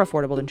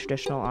than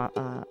traditional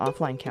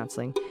offline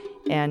counseling,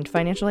 and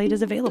financial aid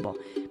is available.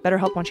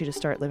 BetterHelp wants you to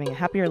start living a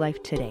happier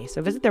life today.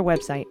 So visit their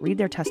website, read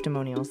their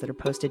testimonials that are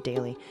posted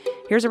daily.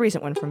 Here's a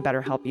recent one from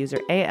BetterHelp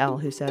user AL,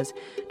 who says,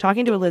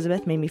 "Talking to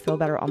Elizabeth made me feel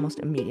better almost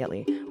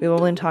immediately. We've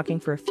only been talking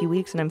for a few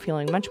weeks and I'm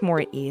feeling much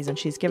more at ease, and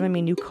she's given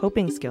me new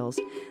coping skills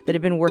that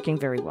have been working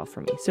very well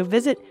for me." So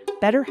visit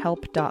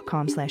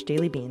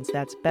betterhelp.com/dailybeans.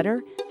 That's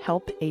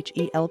BetterHelp,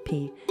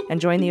 H-E-L-P, and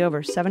join the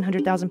over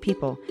 700,000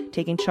 people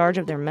taking charge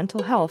of their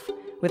mental health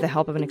with the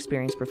help of an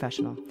experienced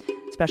professional.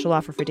 Special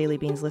offer for Daily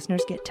Beans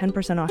listeners: get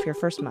 10% off your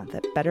first month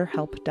at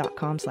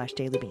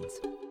betterhelp.com/dailybeans.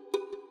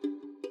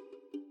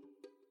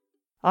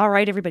 All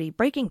right, everybody,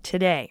 breaking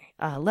today.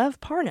 Lev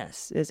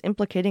Parnas is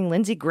implicating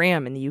Lindsey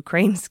Graham in the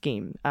Ukraine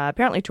scheme.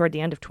 Apparently, toward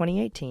the end of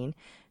 2018,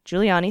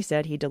 Giuliani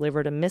said he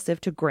delivered a missive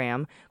to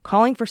Graham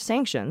calling for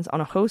sanctions on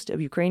a host of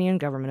Ukrainian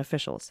government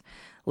officials.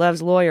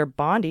 Lev's lawyer,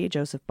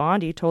 Joseph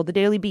Bondi, told the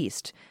Daily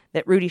Beast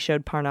that Rudy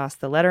showed Parnas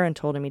the letter and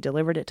told him he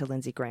delivered it to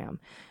Lindsey Graham.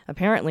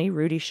 Apparently,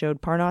 Rudy showed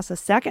Parnas a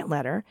second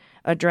letter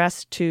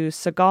addressed to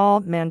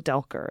Sigal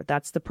Mandelker.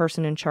 That's the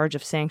person in charge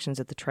of sanctions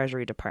at the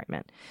Treasury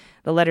Department.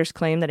 The letters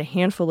claim that a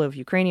handful of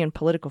Ukrainian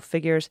political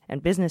figures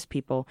and business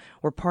people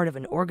were part of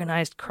an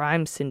organized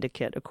crime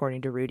syndicate, according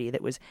to Rudy,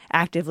 that was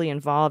actively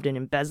involved in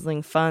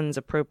embezzling funds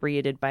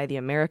appropriated by the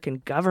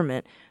American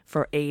government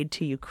for aid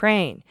to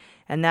Ukraine.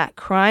 And that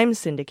crime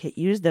syndicate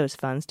used those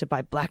funds to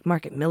buy black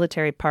market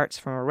military parts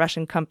from a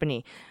Russian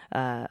company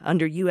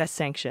under U.S.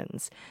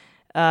 sanctions.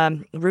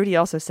 Rudy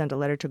also sent a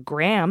letter to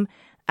Graham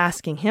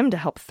asking him to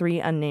help 3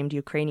 unnamed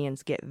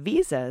Ukrainians get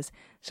visas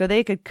so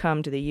they could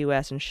come to the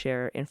U.S. and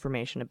share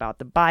information about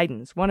the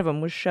Bidens. One of them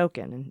was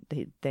Shokin, and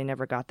they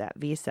never got that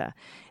visa.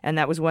 And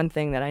that was one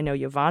thing that I know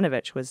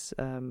Yovanovitch was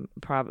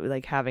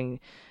probably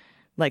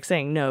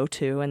saying no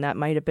to, and that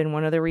might have been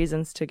one of the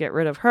reasons to get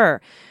rid of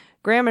her.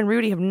 Graham and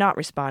Rudy have not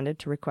responded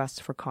to requests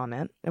for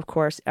comment. Of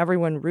course,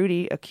 everyone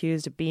Rudy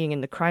accused of being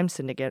in the crime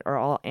syndicate are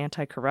all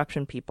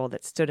anti-corruption people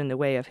that stood in the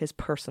way of his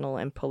personal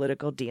and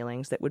political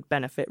dealings that would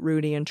benefit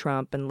Rudy and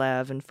Trump and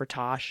Lev and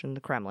Firtash and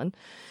the Kremlin.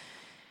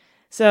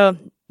 So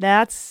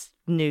that's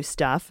new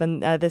stuff.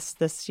 And this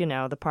the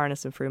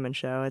Parnas and Fruman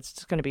show, it's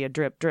just going to be a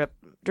drip, drip,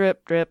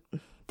 drip, drip,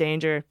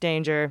 danger,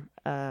 danger.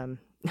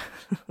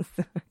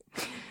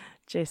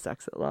 Jay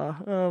sucks at law.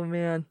 Oh,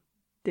 man.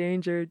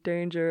 Danger,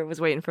 danger. I was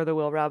waiting for the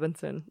Will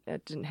Robinson.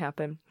 It didn't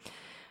happen.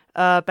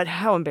 But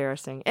how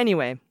embarrassing.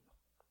 Anyway,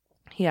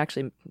 He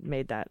actually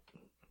made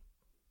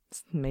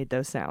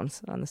those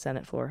sounds on the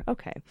Senate floor.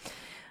 Okay.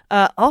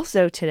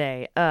 Also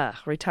today,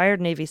 retired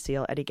Navy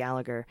SEAL Eddie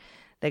Gallagher.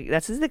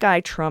 This is the guy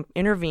Trump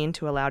intervened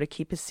to allow to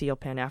keep his SEAL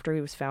pin after he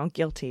was found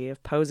guilty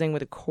of posing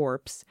with a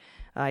corpse.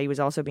 He was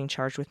also being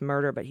charged with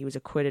murder, but he was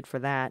acquitted for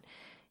that.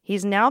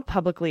 He's now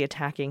publicly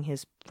attacking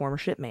his former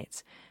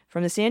shipmates.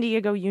 From the San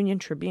Diego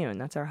Union-Tribune,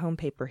 that's our home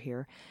paper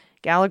here,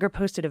 Gallagher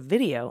posted a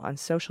video on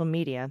social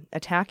media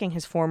attacking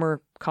his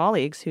former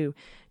colleagues who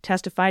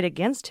testified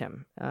against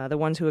him, the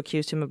ones who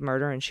accused him of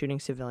murder and shooting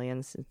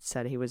civilians and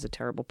said he was a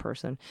terrible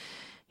person.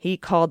 He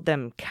called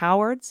them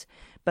cowards,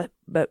 but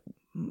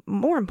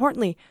more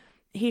importantly,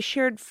 he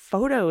shared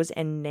photos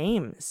and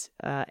names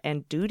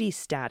and duty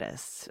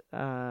status,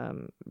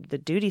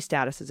 the duty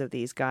statuses of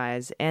these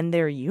guys and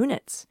their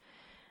units.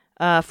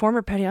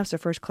 Former Petty Officer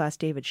First Class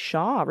David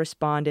Shaw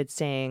responded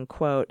saying,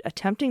 quote,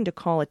 attempting to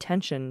call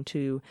attention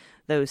to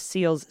those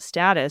SEALs'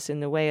 status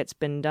in the way it's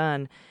been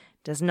done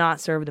does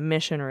not serve the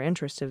mission or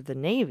interest of the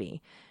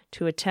Navy.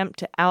 To attempt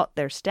to out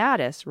their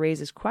status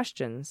raises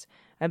questions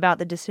about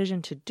the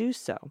decision to do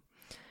so.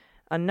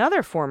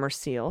 Another former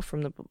SEAL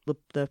from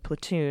the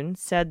platoon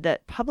said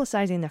that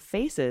publicizing the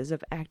faces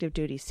of active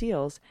duty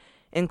SEALs,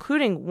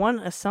 including one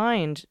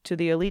assigned to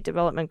the Elite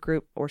Development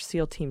Group or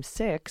SEAL Team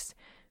 6,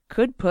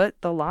 could put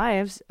the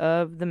lives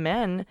of the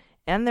men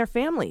and their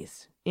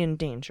families in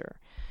danger.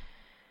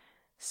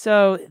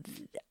 So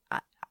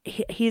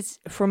he's,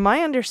 from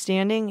my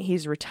understanding,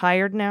 he's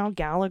retired now,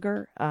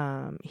 Gallagher.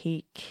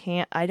 He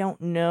can't, I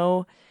don't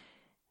know.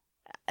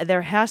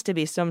 There has to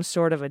be some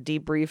sort of a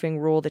debriefing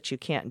rule that you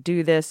can't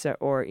do this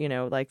or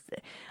like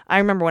I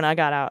remember when I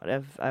got out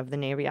of the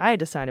Navy, I had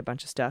to sign a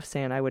bunch of stuff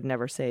saying I would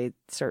never say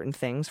certain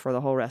things for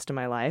the whole rest of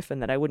my life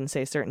and that I wouldn't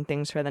say certain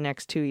things for the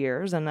next 2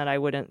 years and that I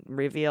wouldn't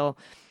reveal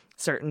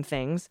certain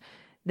things.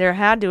 There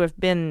had to have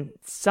been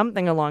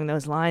something along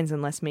those lines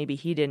unless maybe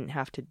he didn't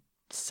have to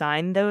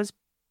sign those,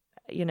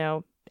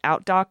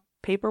 outdoc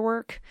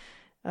paperwork.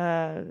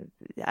 I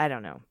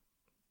don't know.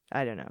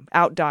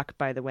 Outdoc,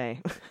 by the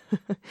way.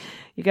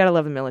 You gotta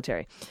love the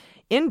military.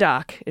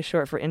 Indoc is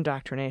short for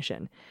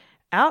indoctrination.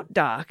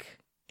 Outdoc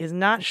is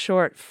not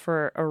short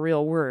for a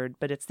real word,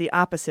 but it's the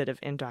opposite of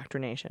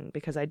indoctrination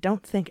because I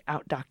don't think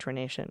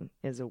outdoctrination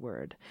is a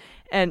word.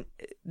 And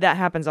that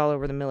happens all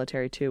over the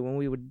military too. When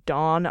we would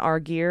don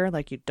our gear,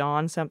 like you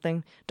don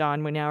something,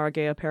 don we now our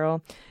gay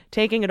apparel,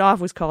 taking it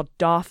off was called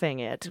doffing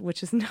it,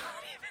 which is not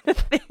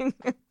even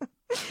a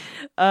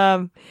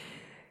thing.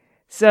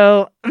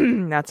 So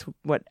that's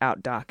what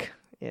outdoc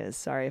is.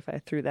 Sorry if I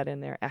threw that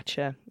in there at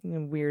you,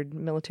 weird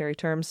military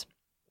terms.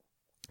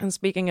 And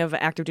speaking of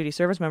active duty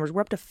service members, we're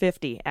up to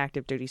 50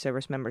 active duty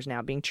service members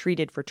now being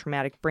treated for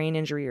traumatic brain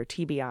injury or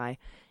TBI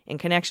in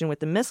connection with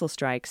the missile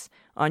strikes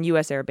on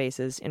U.S. air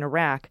bases in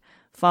Iraq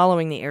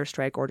following the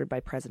airstrike ordered by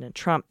President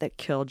Trump that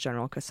killed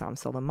General Qasem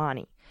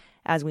Soleimani.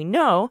 As we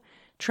know,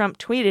 Trump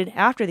tweeted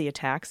after the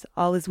attacks,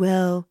 all is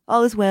well,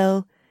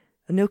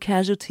 no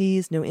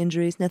casualties, no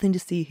injuries, nothing to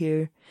see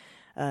here.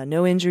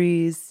 No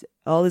injuries,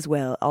 all is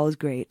well, all is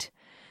great.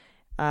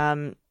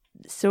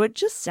 So it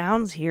just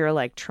sounds here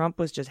like Trump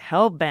was just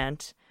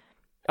hell-bent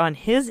on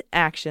his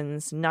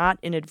actions not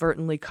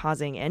inadvertently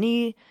causing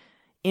any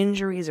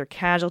injuries or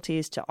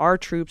casualties to our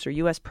troops or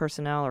U.S.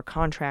 personnel or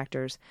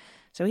contractors.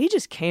 So he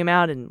just came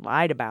out and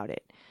lied about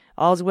it.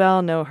 All's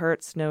well, no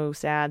hurts, no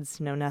sads,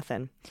 no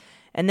nothing.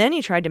 And then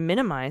he tried to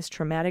minimize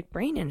traumatic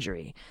brain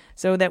injury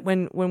so that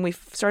when we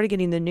started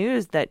getting the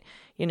news that,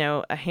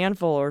 a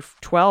handful or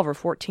 12 or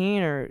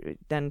 14 or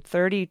then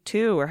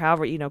 32 or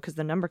however, because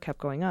the number kept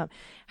going up,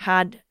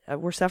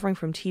 were suffering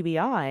from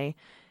TBI,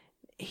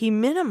 he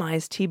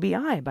minimized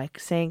TBI by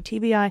saying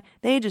TBI,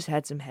 they just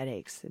had some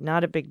headaches,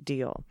 not a big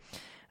deal.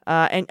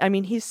 And I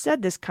mean, he's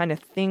said this kind of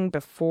thing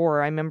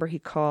before. I remember he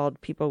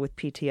called people with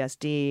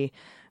PTSD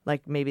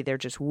like maybe they're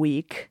just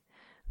weak.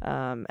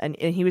 And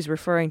he was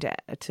referring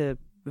to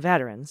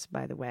veterans,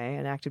 by the way,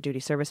 and active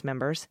duty service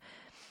members.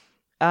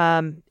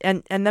 And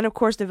then, of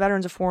course, the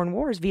Veterans of Foreign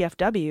Wars,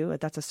 VFW,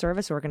 that's a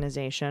service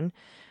organization,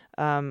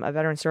 a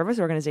veteran service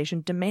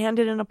organization,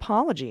 demanded an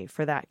apology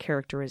for that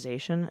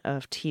characterization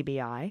of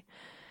TBI.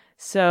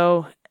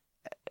 So,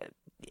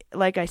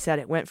 like I said,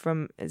 it went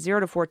from 0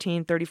 to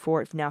 14,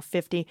 34, now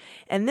 50.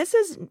 And this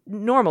is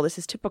normal. This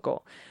is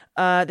typical.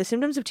 The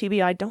symptoms of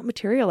TBI don't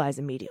materialize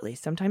immediately.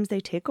 Sometimes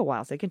they take a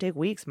while. So they can take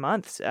weeks,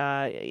 months.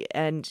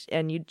 And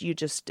you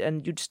just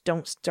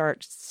don't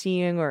start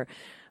seeing or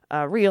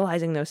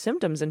realizing those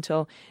symptoms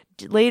until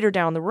later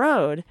down the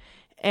road.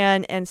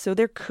 And so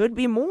there could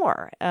be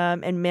more.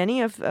 And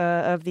many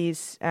of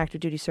these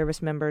active duty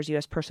service members,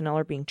 U.S. personnel,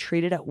 are being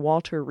treated at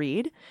Walter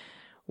Reed,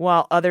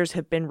 while others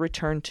have been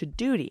returned to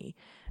duty.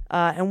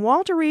 And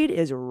Walter Reed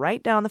is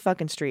right down the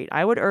fucking street.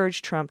 I would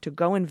urge Trump to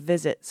go and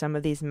visit some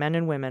of these men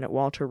and women at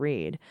Walter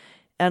Reed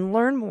and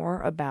learn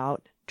more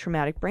about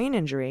traumatic brain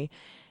injury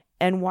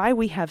and why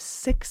we have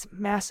 6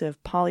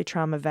 massive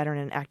polytrauma veteran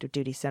and active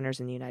duty centers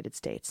in the United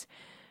States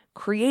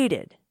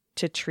created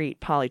to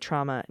treat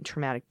polytrauma and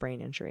traumatic brain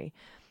injury.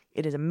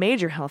 It is a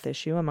major health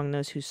issue among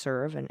those who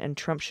serve, and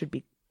Trump should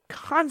be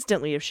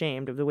constantly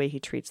ashamed of the way he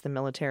treats the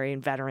military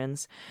and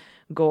veterans,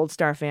 Gold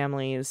Star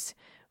families,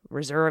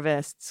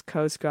 reservists,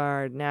 Coast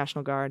Guard,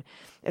 National Guard,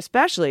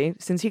 especially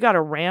since he got a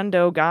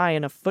rando guy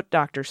in a foot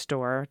doctor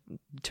store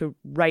to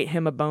write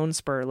him a bone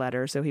spur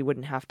letter so he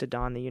wouldn't have to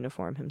don the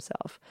uniform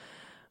himself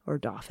or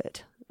doff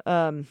it.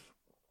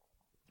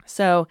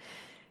 So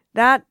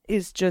that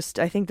is just,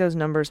 I think those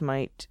numbers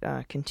might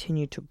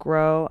continue to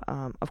grow.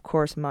 Of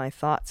course, my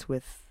thoughts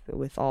with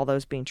all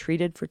those being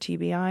treated for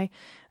TBI.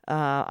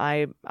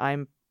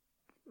 I'm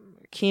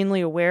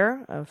keenly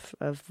aware of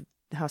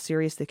how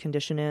serious the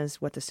condition is,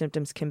 what the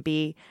symptoms can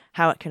be,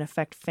 how it can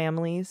affect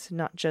families,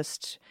 not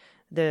just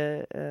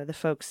the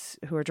folks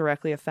who are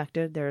directly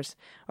affected. There's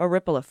a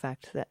ripple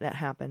effect that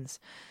happens.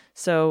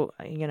 So,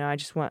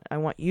 I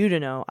want you to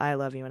know I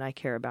love you and I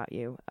care about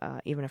you,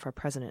 even if our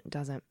president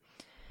doesn't.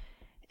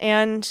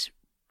 And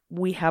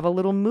we have a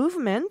little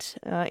movement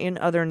in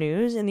other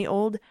news in the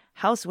old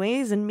House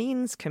Ways and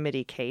Means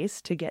Committee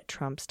case to get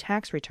Trump's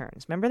tax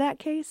returns. Remember that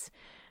case?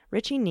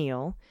 Richie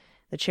Neal,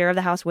 the chair of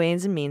the House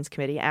Ways and Means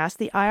Committee, asked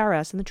the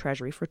IRS and the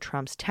Treasury for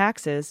Trump's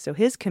taxes so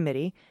his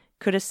committee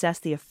could assess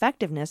the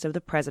effectiveness of the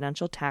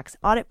presidential tax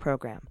audit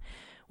program.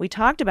 We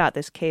talked about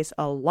this case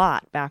a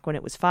lot back when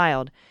it was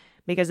filed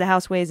because the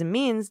House Ways and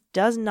Means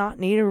does not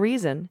need a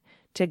reason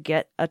to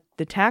get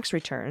the tax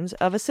returns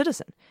of a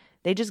citizen.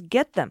 They just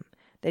get them.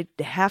 They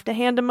have to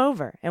hand them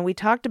over. And we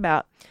talked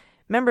about,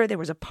 remember, there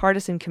was a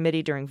partisan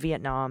committee during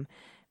Vietnam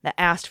that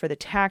asked for the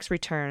tax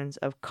returns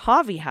of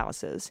coffee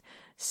houses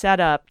set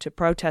up to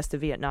protest the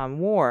Vietnam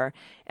War.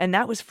 And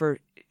that was for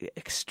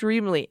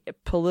extremely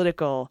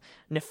political,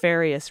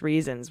 nefarious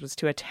reasons, was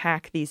to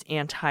attack these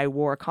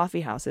anti-war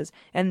coffee houses.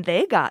 And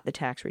they got the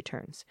tax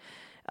returns.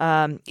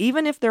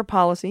 Even if their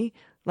policy,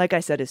 like I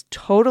said, is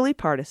totally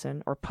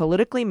partisan or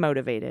politically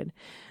motivated.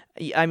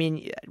 I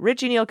mean,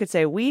 Richie Neal could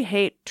say, we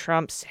hate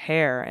Trump's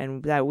hair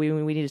and that we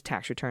need his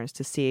tax returns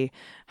to see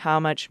how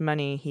much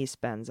money he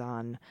spends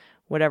on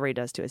whatever he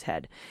does to his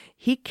head.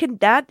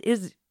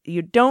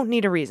 You don't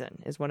need a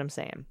reason, is what I'm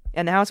saying.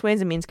 And the House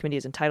Ways and Means Committee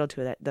is entitled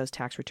to those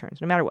tax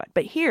returns, no matter what.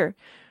 But here,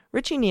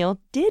 Richie Neal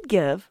did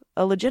give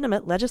a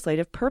legitimate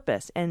legislative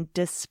purpose. And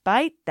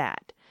despite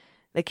that,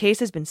 the case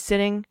has been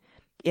sitting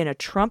in a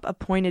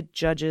Trump-appointed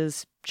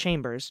judge's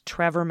chambers,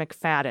 Trevor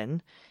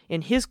McFadden,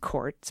 in his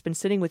court. It's been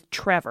sitting with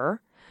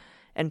Trevor.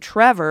 And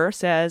Trevor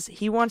says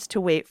he wants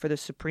to wait for the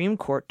Supreme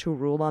Court to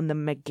rule on the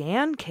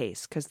McGahn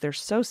case because they're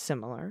so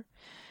similar.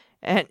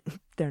 And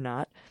they're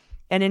not.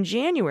 And in a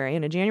January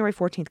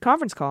 14th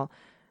conference call,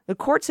 the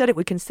court said it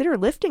would consider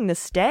lifting the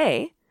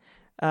stay,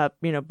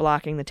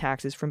 blocking the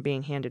taxes from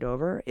being handed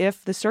over,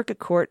 if the circuit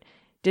court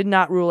did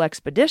not rule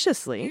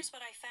expeditiously. Here's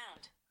what I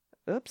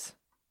found. Oops.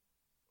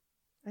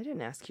 I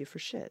didn't ask you for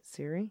shit,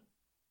 Siri.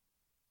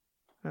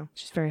 Well,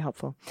 she's very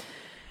helpful.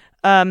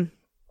 No,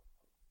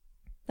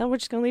 we're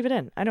just going to leave it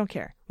in. I don't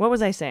care. What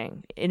was I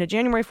saying? In a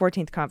January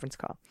 14th conference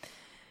call,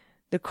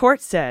 the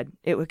court said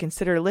it would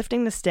consider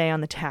lifting the stay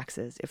on the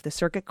taxes if the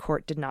circuit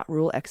court did not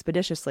rule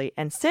expeditiously.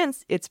 And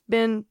since it's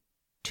been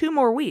 2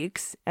 more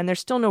weeks and there's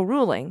still no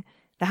ruling,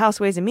 the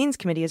House Ways and Means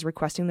Committee is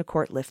requesting the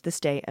court lift the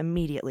stay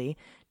immediately,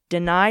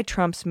 deny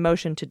Trump's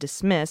motion to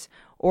dismiss,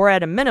 or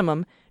at a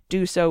minimum,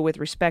 do so with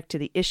respect to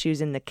the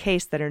issues in the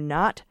case that are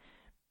not,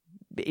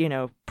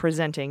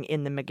 presenting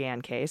in the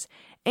McGahn case,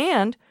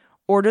 and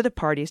order the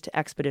parties to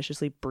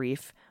expeditiously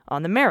brief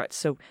on the merits.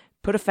 So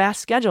put a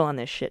fast schedule on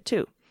this shit,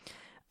 too.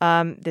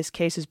 This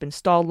case has been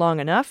stalled long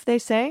enough, they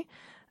say,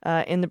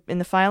 in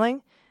the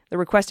filing. The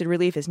requested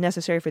relief is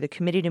necessary for the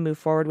committee to move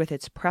forward with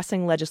its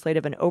pressing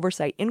legislative and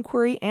oversight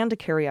inquiry and to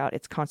carry out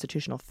its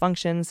constitutional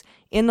functions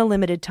in the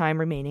limited time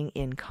remaining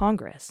in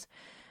Congress.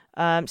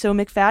 So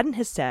McFadden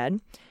has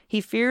said he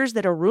fears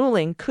that a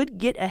ruling could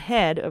get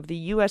ahead of the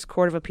U.S.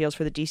 Court of Appeals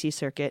for the D.C.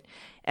 Circuit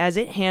as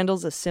it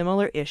handles a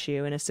similar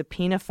issue in a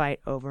subpoena fight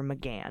over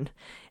McGahn.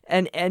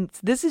 And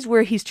this is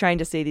where he's trying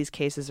to say these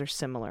cases are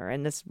similar,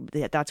 and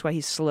that's why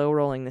he's slow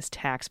rolling this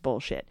tax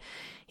bullshit.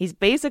 He's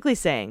basically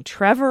saying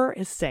Trevor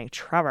is saying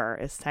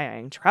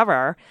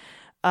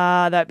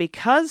that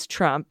because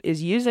Trump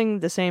is using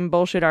the same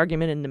bullshit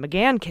argument in the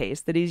McGahn case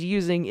that he's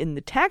using in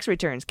the tax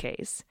returns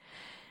case,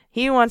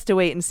 he wants to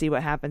wait and see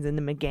what happens in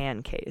the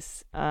McGahn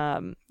case.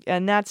 And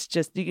that's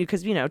just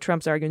because,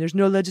 Trump's arguing there's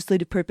no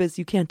legislative purpose.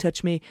 You can't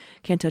touch me.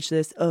 Can't touch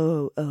this.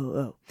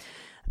 Oh.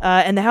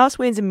 And the House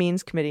Ways and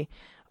Means Committee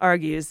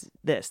argues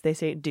this. They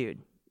say, dude,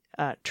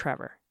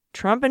 Trevor,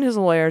 Trump and his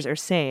lawyers are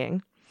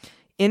saying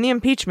in the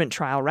impeachment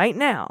trial right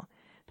now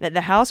that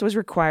the House was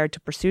required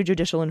to pursue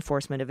judicial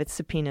enforcement of its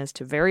subpoenas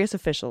to various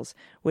officials,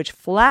 which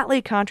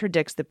flatly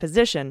contradicts the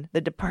position the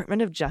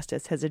Department of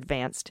Justice has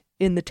advanced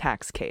in the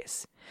tax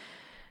case.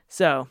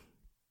 So,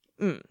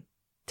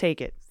 take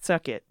it,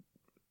 suck it,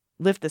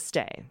 lift the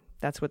stay.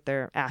 That's what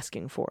they're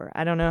asking for.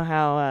 I don't know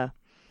how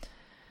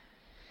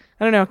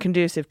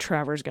conducive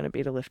Trevor's going to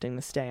be to lifting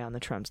the stay on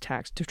the Trump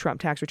tax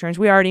returns.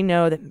 We already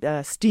know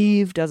that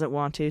Steve doesn't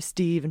want to,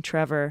 Steve and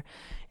Trevor,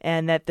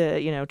 and that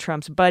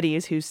Trump's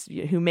buddies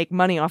who make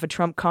money off of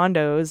Trump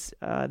condos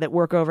that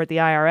work over at the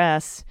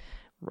IRS,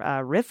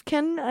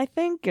 Rifkin, I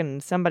think,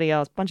 and somebody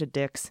else, bunch of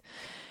dicks.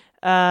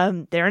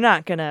 They're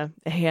not going to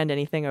hand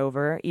anything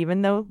over,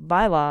 even though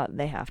by law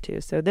they have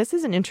to. So this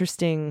is an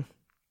interesting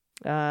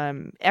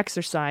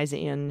exercise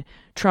in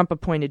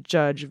Trump-appointed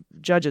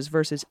judges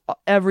versus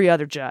every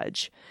other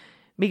judge.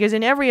 Because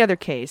in every other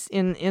case,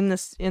 in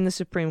the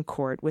Supreme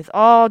Court, with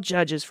all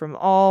judges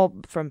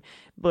from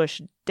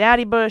Bush,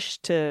 Daddy Bush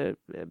to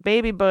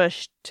Baby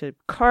Bush to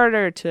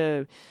Carter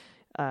to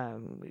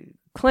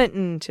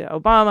Clinton to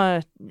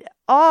Obama,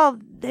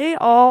 they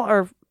all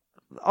are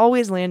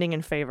always landing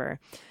in favor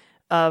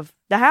of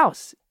the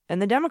House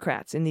and the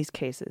Democrats in these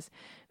cases.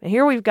 And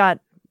here we've got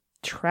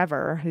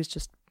Trevor, who's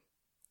just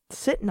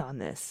sitting on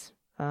this.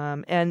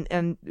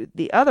 And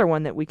the other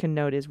one that we can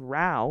note is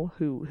Rao,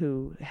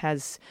 who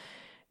has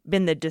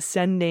been the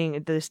dissenting.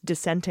 She's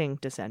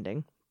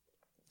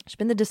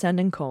been the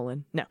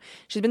dissenting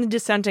she's been the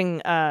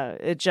dissenting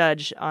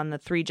judge on the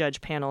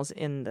 3-judge panels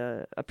in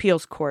the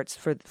appeals courts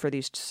for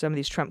some of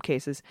these Trump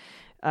cases,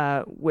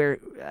 where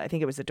I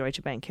think it was the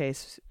Deutsche Bank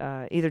case,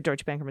 either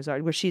Deutsche Bank or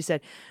Mazars, where she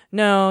said,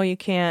 no, you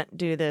can't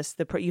do this.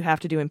 You have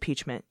to do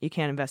impeachment. You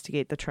can't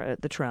investigate the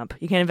Trump.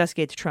 You can't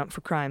investigate the Trump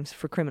for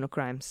criminal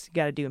crimes. You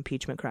got to do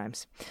impeachment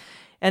crimes.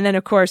 And then,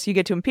 of course, you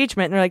get to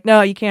impeachment, and they're like,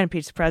 no, you can't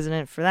impeach the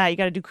president for that. You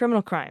got to do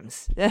criminal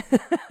crimes.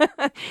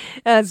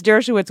 As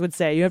Dershowitz would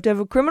say, you have to have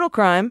a criminal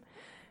crime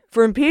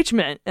for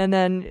impeachment. And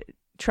then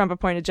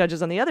Trump-appointed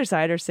judges on the other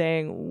side are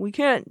saying, we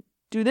can't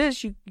do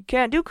this. You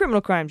can't do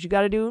criminal crimes. You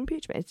got to do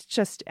impeachment. It's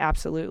just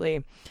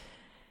absolutely,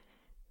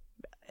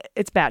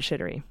 it's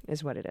batshittery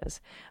is what it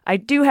is. I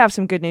do have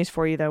some good news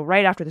for you, though,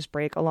 right after this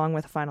break, along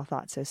with a final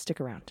thought, so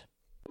stick around.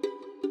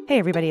 Hey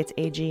everybody, it's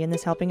AG, and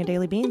this helping of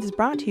Daily Beans is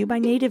brought to you by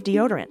Native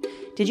Deodorant.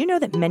 Did you know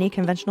that many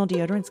conventional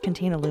deodorants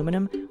contain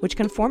aluminum, which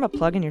can form a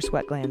plug in your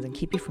sweat glands and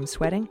keep you from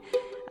sweating?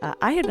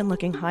 I had been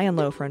looking high and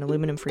low for an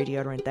aluminum-free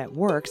deodorant that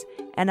works,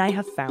 and I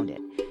have found it.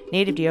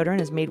 Native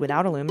Deodorant is made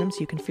without aluminum, so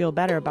you can feel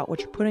better about what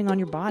you're putting on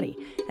your body.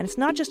 And it's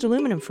not just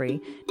aluminum-free.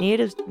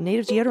 Native's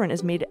Deodorant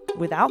is made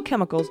without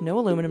chemicals, no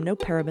aluminum, no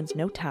parabens,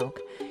 no talc.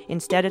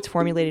 Instead, it's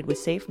formulated with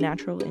safe,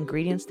 natural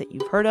ingredients that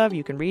you've heard of,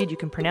 you can read, you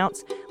can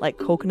pronounce, like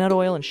coconut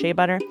oil and shea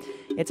butter.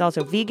 It's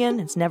also vegan.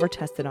 It's never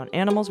tested on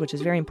animals, which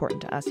is very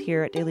important to us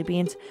here at Daily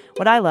Beans.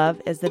 What I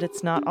love is that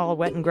it's not all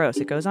wet and gross.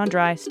 It goes on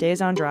dry, stays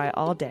on dry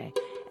all day.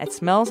 It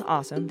smells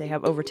awesome. They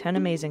have over 10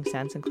 amazing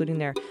scents, including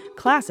their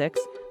classics,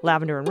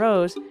 lavender and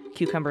rose,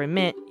 cucumber and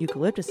mint,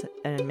 eucalyptus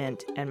and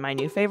mint, and my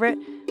new favorite,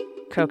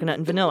 coconut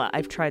and vanilla.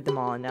 I've tried them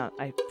all, and now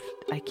I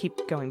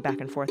keep going back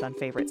and forth on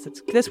favorites.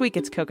 This week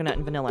it's coconut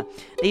and vanilla.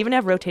 They even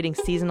have rotating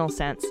seasonal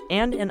scents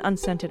and an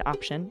unscented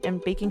option,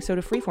 and baking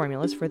soda-free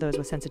formulas for those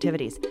with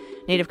sensitivities.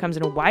 Native comes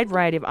in a wide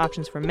variety of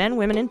options for men,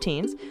 women, and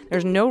teens.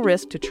 There's no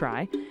risk to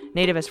try.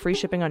 Native has free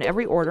shipping on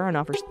every order and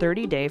offers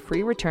 30-day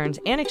free returns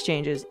and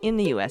exchanges in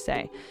the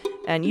USA.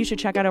 And you should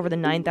check out over the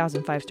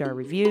 9,000 5-star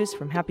reviews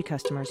from happy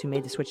customers who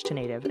made the switch to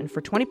Native. And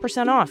for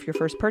 20% off your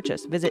first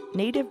purchase, visit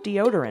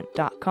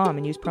nativedeodorant.com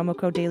and use promo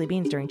code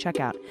DailyBeans during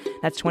checkout.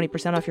 That's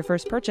 20% off your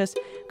first purchase.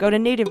 Go to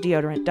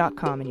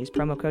nativedeodorant.com and use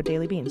promo code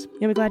DailyBeans.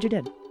 You'll be glad you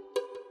did.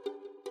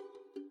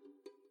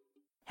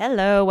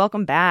 Hello,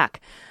 welcome back.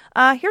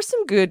 Here's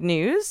some good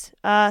news.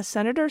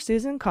 Senator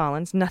Susan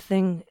Collins,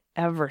 nothing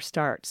ever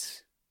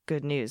starts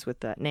good news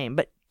with that name,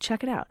 but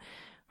check it out.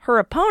 Her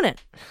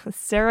opponent,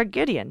 Sarah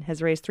Gideon,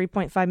 has raised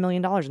 $3.5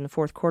 million in the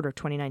fourth quarter of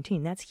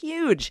 2019. That's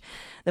huge.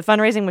 The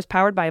fundraising was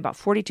powered by about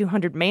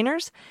 4,200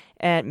 Mainers,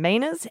 and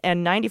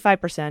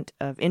 95%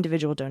 of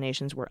individual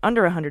donations were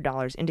under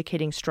 $100,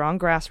 indicating strong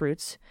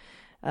grassroots.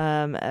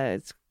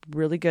 It's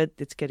really good.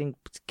 It's getting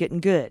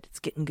good. It's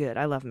getting good.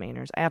 I love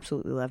Mainers. I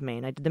absolutely love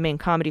Maine. I did the Maine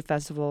Comedy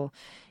Festival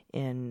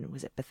in,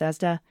 was it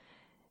Bethesda?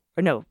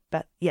 Or no,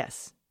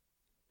 yes.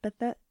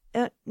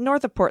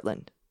 North of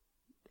Portland.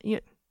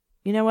 You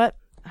know what?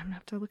 I'm going to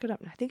have to look it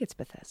up. I think it's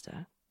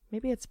Bethesda.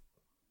 Maybe it's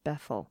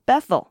Bethel.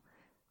 Bethel.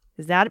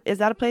 Is that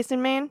a place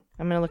in Maine?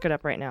 I'm going to look it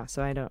up right now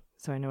so I know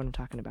what I'm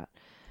talking about.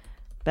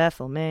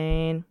 Bethel,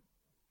 Maine.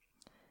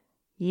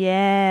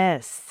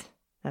 Yes.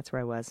 That's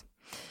where I was.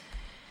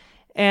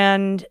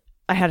 And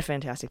I had a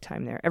fantastic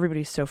time there.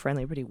 Everybody's so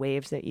friendly. Everybody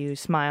waves at you,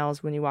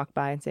 smiles when you walk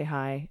by and say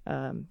hi.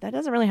 That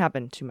doesn't really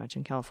happen too much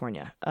in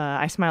California.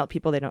 I smile at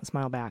people. They don't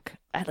smile back.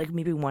 I had like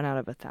maybe 1 out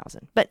of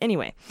 1,000. But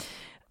anyway,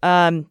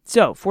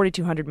 so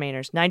 4,200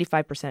 Mainers,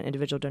 95%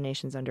 individual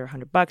donations under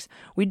 $100.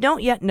 We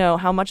don't yet know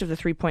how much of the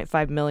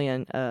 $3.5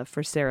 million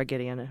for Sarah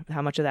Gideon,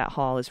 how much of that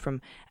haul is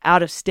from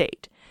out of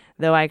state,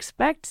 though I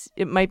expect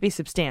it might be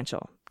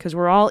substantial because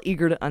we're all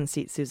eager to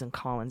unseat Susan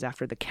Collins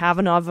after the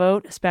Kavanaugh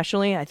vote,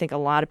 especially. I think a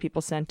lot of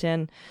people sent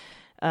in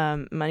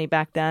money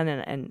back then,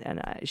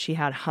 and she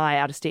had high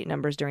out-of-state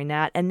numbers during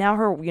that. And now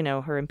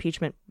her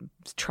impeachment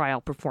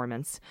trial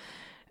performance.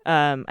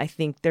 I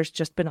think there's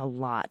just been a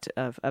lot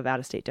of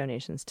out-of-state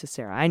donations to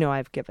Sarah. I know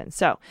I've given.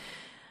 So,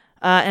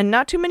 and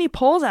not too many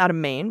polls out of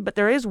Maine, but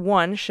there is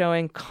one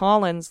showing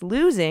Collins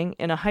losing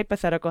in a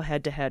hypothetical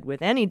head-to-head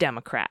with any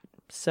Democrat.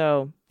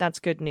 So that's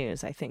good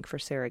news, I think, for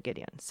Sarah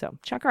Gideon. So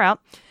check her out.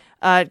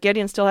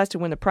 Gideon still has to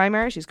win the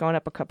primary. She's going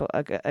up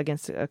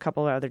against a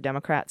couple of other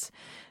Democrats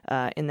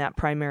in that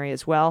primary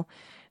as well.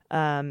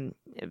 We'll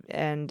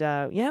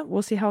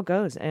see how it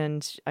goes.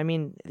 And I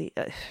mean, the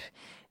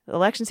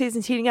election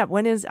season's heating up.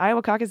 When is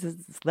Iowa caucus?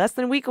 It's less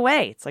than a week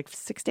away. It's like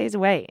 6 days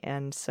away.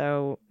 And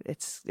so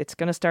it's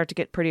going to start to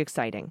get pretty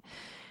exciting.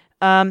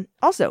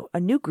 Also, a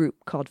new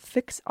group called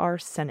Fix Our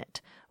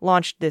Senate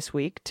launched this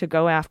week to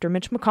go after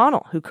Mitch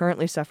McConnell, who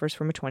currently suffers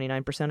from a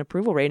 29%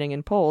 approval rating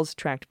in polls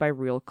tracked by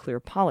Real Clear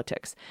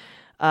Politics.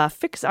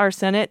 Fix Our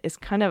Senate is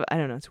kind of, I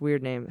don't know, it's a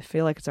weird name. I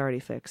feel like it's already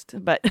fixed,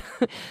 but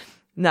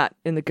not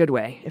in the good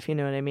way, if you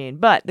know what I mean.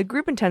 But the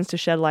group intends to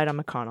shed light on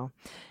McConnell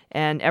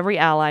and every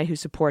ally who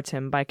supports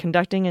him by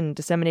conducting and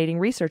disseminating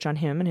research on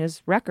him and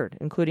his record,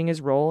 including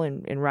his role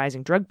in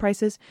rising drug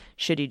prices,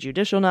 shitty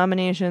judicial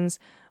nominations,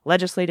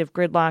 legislative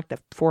gridlock, the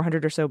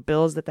 400 or so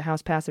bills that the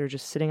House passed that are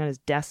just sitting on his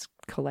desk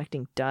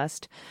collecting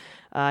dust,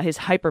 his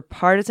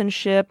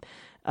hyper-partisanship.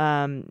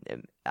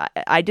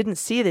 I didn't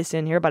see this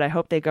in here, but I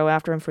hope they go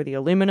after him for the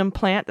aluminum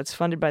plant that's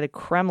funded by the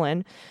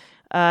Kremlin,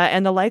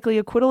 and the likely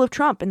acquittal of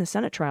Trump in the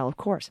Senate trial, of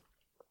course.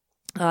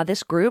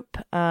 This group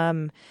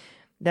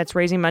that's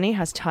raising money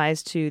has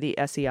ties to the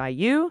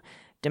SEIU,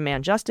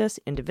 Demand Justice,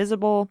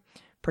 Indivisible,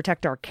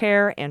 Protect Our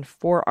Care, and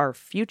For Our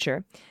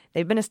Future.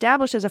 They've been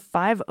established as a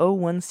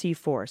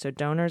 501c4, so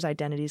donors'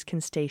 identities can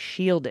stay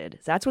shielded.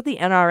 That's what the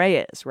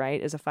NRA is, right,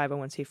 is a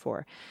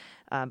 501c4,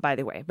 by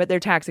the way. But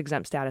their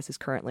tax-exempt status is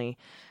currently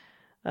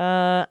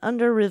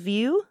under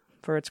review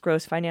for its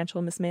gross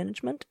financial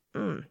mismanagement.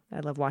 I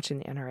love watching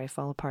the NRA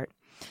fall apart.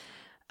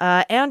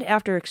 And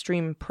after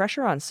extreme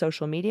pressure on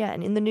social media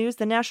and in the news,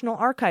 the National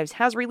Archives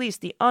has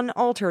released the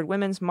unaltered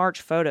Women's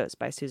March photos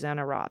by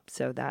Susanna Robb.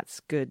 So that's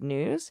good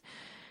news.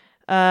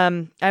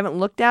 I haven't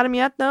looked at them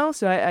yet, though,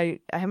 so I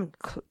haven't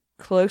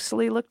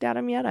closely looked at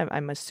them yet.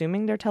 I'm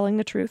assuming they're telling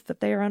the truth that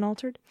they are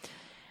unaltered.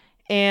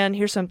 And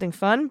here's something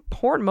fun.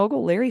 Porn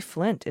mogul Larry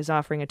Flynt is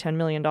offering a $10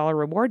 million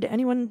reward to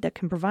anyone that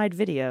can provide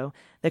video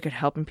that could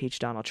help impeach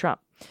Donald Trump.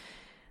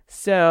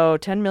 So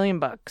 $10 million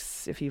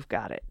if you've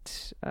got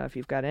it. If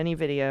you've got any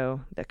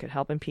video that could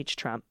help impeach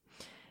Trump.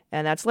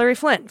 And that's Larry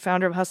Flynt,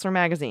 founder of Hustler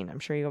Magazine. I'm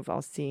sure you've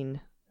all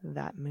seen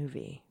that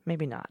movie.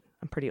 Maybe not.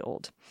 I'm pretty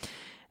old.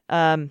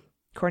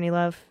 Courtney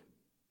Love,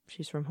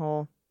 she's from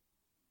Hole.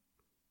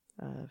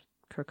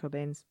 Kurt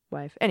Cobain's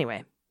wife.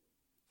 Anyway,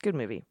 good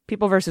movie.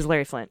 People versus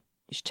Larry Flynt.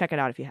 You should check it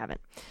out if you haven't.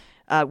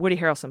 Woody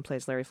Harrelson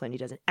plays Larry Flynt. He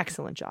does an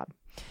excellent job.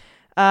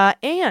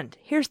 And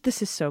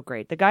this is so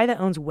great. The guy that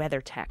owns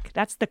WeatherTech,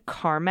 that's the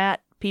CarMat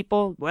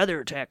people,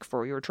 WeatherTech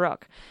for your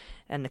truck,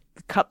 and the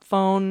cup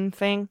phone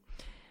thing.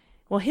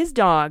 Well, his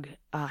dog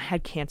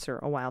had cancer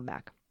a while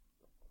back.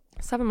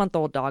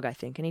 7-month-old dog, I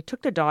think. And he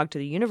took the dog to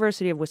the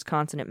University of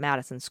Wisconsin at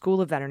Madison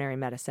School of Veterinary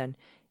Medicine.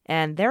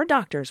 And their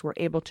doctors were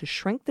able to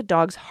shrink the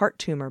dog's heart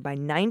tumor by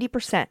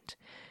 90%.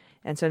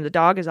 And so the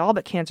dog is all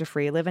but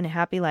cancer-free, living a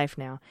happy life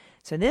now.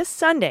 So this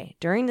Sunday,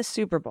 during the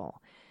Super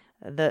Bowl,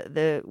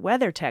 the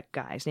WeatherTech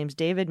guy, his name's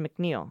David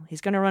McNeil, he's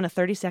going to run a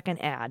 30-second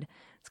ad.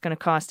 It's going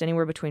to cost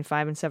anywhere between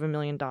 $5 and $7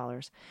 million.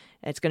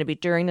 It's going to be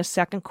during the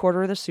second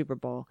quarter of the Super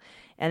Bowl.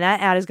 And that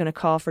ad is going to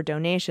call for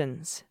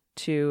donations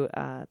to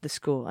the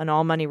school, and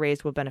all money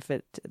raised will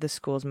benefit the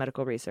school's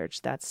medical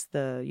research. That's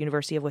the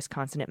University of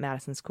Wisconsin at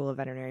Madison School of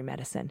Veterinary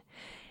Medicine.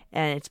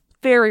 And it's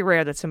very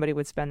rare that somebody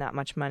would spend that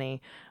much money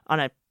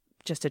on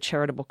just a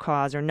charitable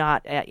cause or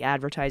not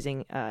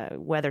advertising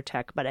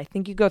WeatherTech, but I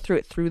think you go through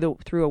it through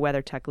a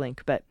WeatherTech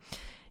link. But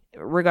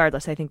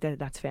regardless, I think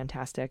that's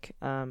fantastic.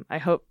 I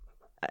hope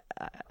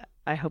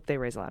they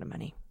raise a lot of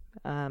money.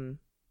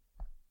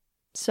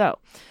 So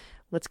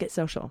let's get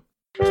social.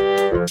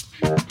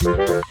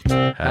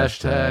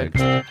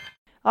 Hashtag.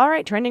 All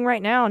right, trending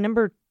right now,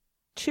 number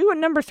 2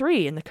 and number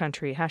 3 in the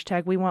country.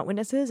 Hashtag we want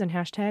witnesses and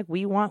hashtag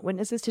we want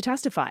witnesses to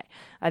testify.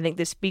 I think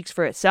this speaks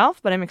for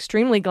itself, but I'm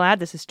extremely glad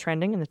this is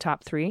trending in the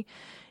top 3.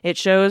 It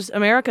shows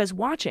America is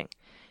watching.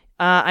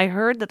 I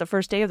heard that the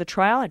first day of the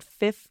trial had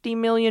 50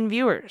 million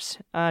viewers.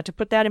 To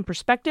put that in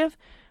perspective,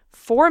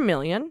 4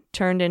 million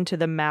tuned into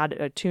the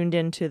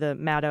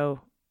Maddow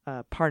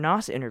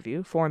Parnas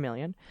interview, 4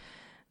 million.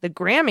 The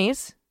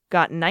Grammys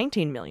got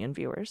 19 million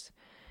viewers.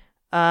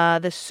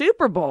 The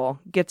Super Bowl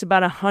gets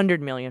about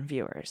 100 million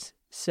viewers.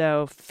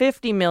 So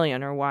 50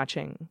 million are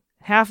watching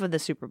half of the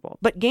Super Bowl.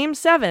 But Game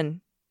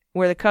 7,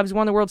 where the Cubs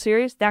won the World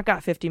Series, that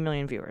got 50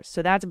 million viewers.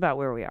 So that's about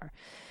where we are.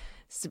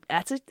 So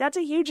that's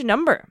a huge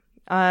number.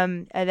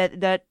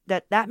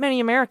 That many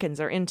Americans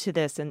are into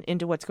this and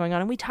into what's going on.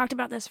 And we talked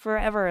about this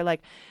forever.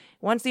 Like,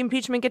 once the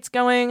impeachment gets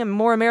going and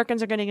more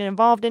Americans are going to get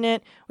involved in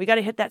it, we got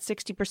to hit that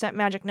 60%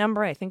 magic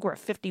number. I think we're at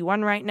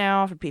 51 right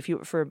now for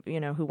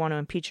who want to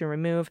impeach and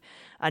remove.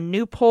 A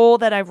new poll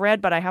that I've read,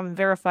 but I haven't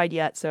verified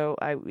yet, so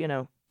I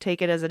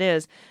take it as it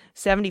is.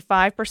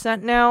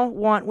 75% now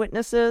want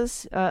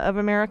witnesses of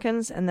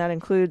Americans, and that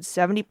includes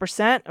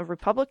 70% of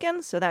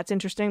Republicans. So that's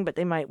interesting, but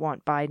they might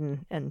want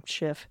Biden and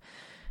Schiff.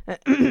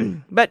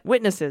 But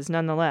witnesses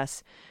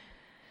nonetheless.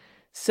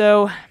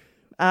 So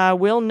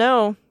we'll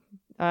know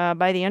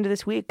by the end of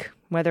this week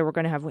whether we're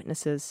going to have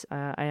witnesses.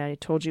 I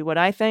told you what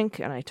I think,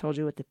 and I told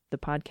you what the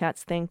podcasts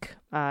think.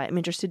 I'm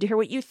interested to hear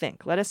what you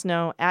think. Let us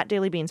know at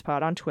Daily Beans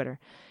Pod on Twitter.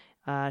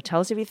 Tell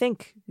us if you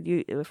think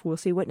if we'll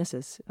see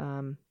witnesses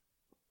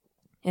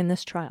in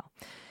this trial.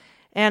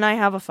 And I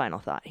have a final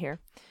thought here.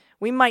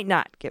 We might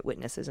not get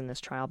witnesses in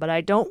this trial, but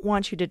I don't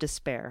want you to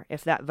despair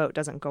if that vote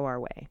doesn't go our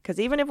way. Because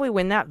even if we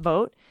win that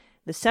vote,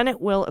 the Senate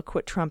will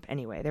acquit Trump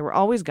anyway. They were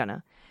always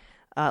gonna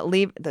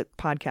leave. The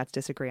podcasts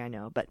disagree, I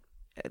know, but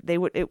they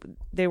were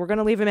going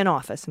to leave him in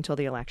office until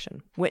the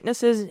election.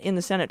 Witnesses in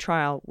the Senate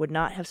trial would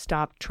not have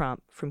stopped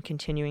Trump from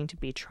continuing to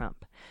be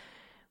Trump.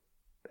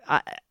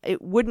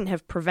 It wouldn't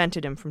have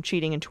prevented him from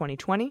cheating in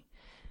 2020.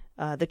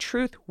 The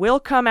truth will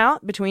come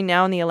out between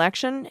now and the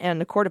election, and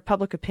the court of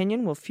public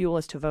opinion will fuel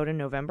us to vote in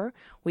November.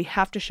 We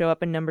have to show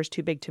up in numbers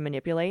too big to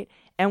manipulate,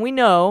 and we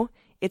know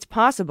it's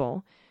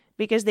possible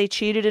because they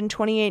cheated in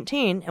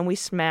 2018, and we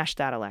smashed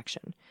that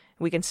election.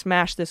 We can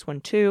smash this one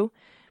too.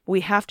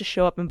 We have to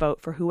show up and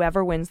vote for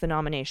whoever wins the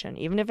nomination,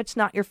 even if it's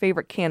not your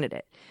favorite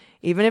candidate,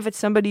 even if it's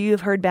somebody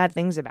you've heard bad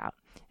things about.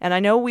 And I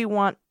know we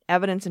want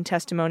evidence and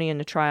testimony in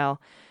the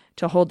trial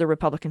to hold the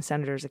Republican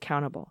senators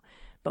accountable,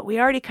 but we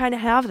already kind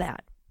of have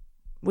that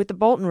with the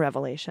Bolton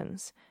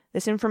revelations.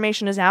 This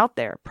information is out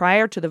there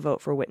prior to the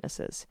vote for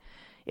witnesses.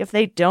 If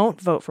they don't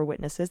vote for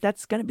witnesses,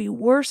 that's going to be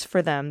worse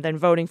for them than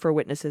voting for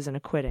witnesses and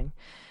acquitting.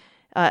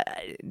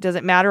 Does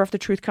it matter if the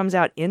truth comes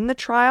out in the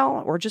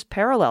trial or just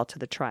parallel to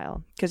the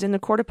trial? Because in the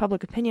court of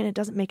public opinion, it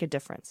doesn't make a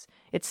difference.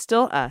 It's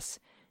still us.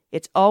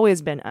 It's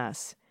always been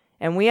us.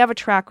 And we have a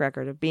track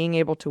record of being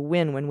able to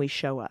win when we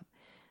show up.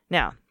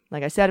 Now,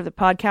 like I said, if the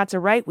podcasts are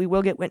right, we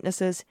will get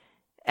witnesses.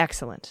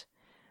 Excellent.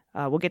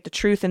 We'll get the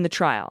truth in the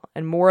trial,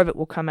 and more of it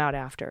will come out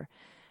after.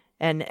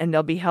 And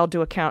they'll be held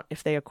to account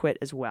if they acquit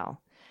as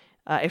well.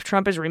 If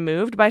Trump is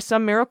removed by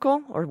some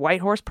miracle or white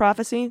horse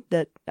prophecy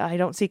that I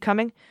don't see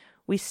coming,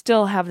 we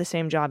still have the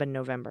same job in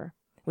November.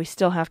 We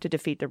still have to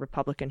defeat the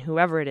Republican,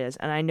 whoever it is,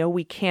 and I know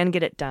we can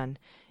get it done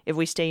if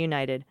we stay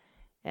united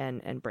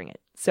and bring it.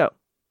 So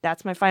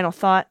that's my final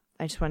thought.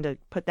 I just wanted to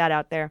put that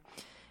out there.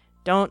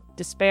 Don't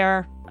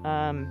despair.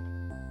 I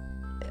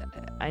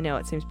know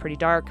it seems pretty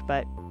dark,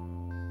 but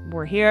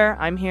we're here.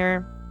 I'm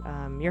here.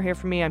 You're here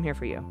for me. I'm here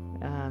for you.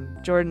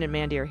 Jordan and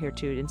Mandy are here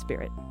too in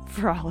spirit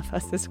for all of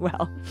us as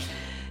well.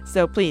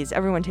 So please,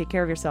 everyone, take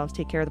care of yourselves,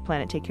 take care of the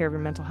planet, take care of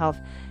your mental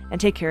health, and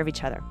take care of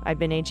each other. I've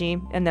been AG,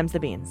 and them's the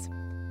Beans.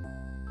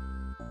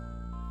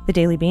 The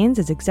Daily Beans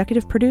is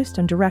executive produced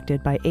and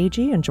directed by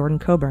AG and Jordan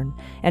Coburn,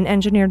 and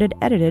engineered and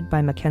edited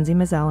by Mackenzie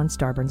Mazzell and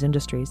Starburns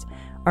Industries.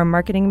 Our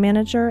marketing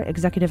manager,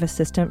 executive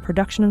assistant,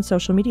 production and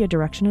social media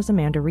direction is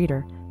Amanda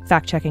Reeder.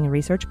 Fact-checking and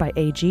research by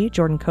AG,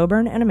 Jordan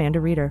Coburn, and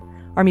Amanda Reeder.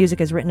 Our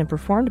music is written and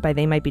performed by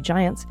They Might Be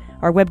Giants.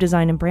 Our web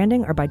design and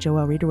branding are by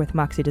Joelle Reeder with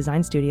Moxie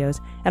Design Studios,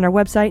 and our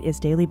website is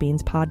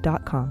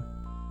dailybeanspod.com.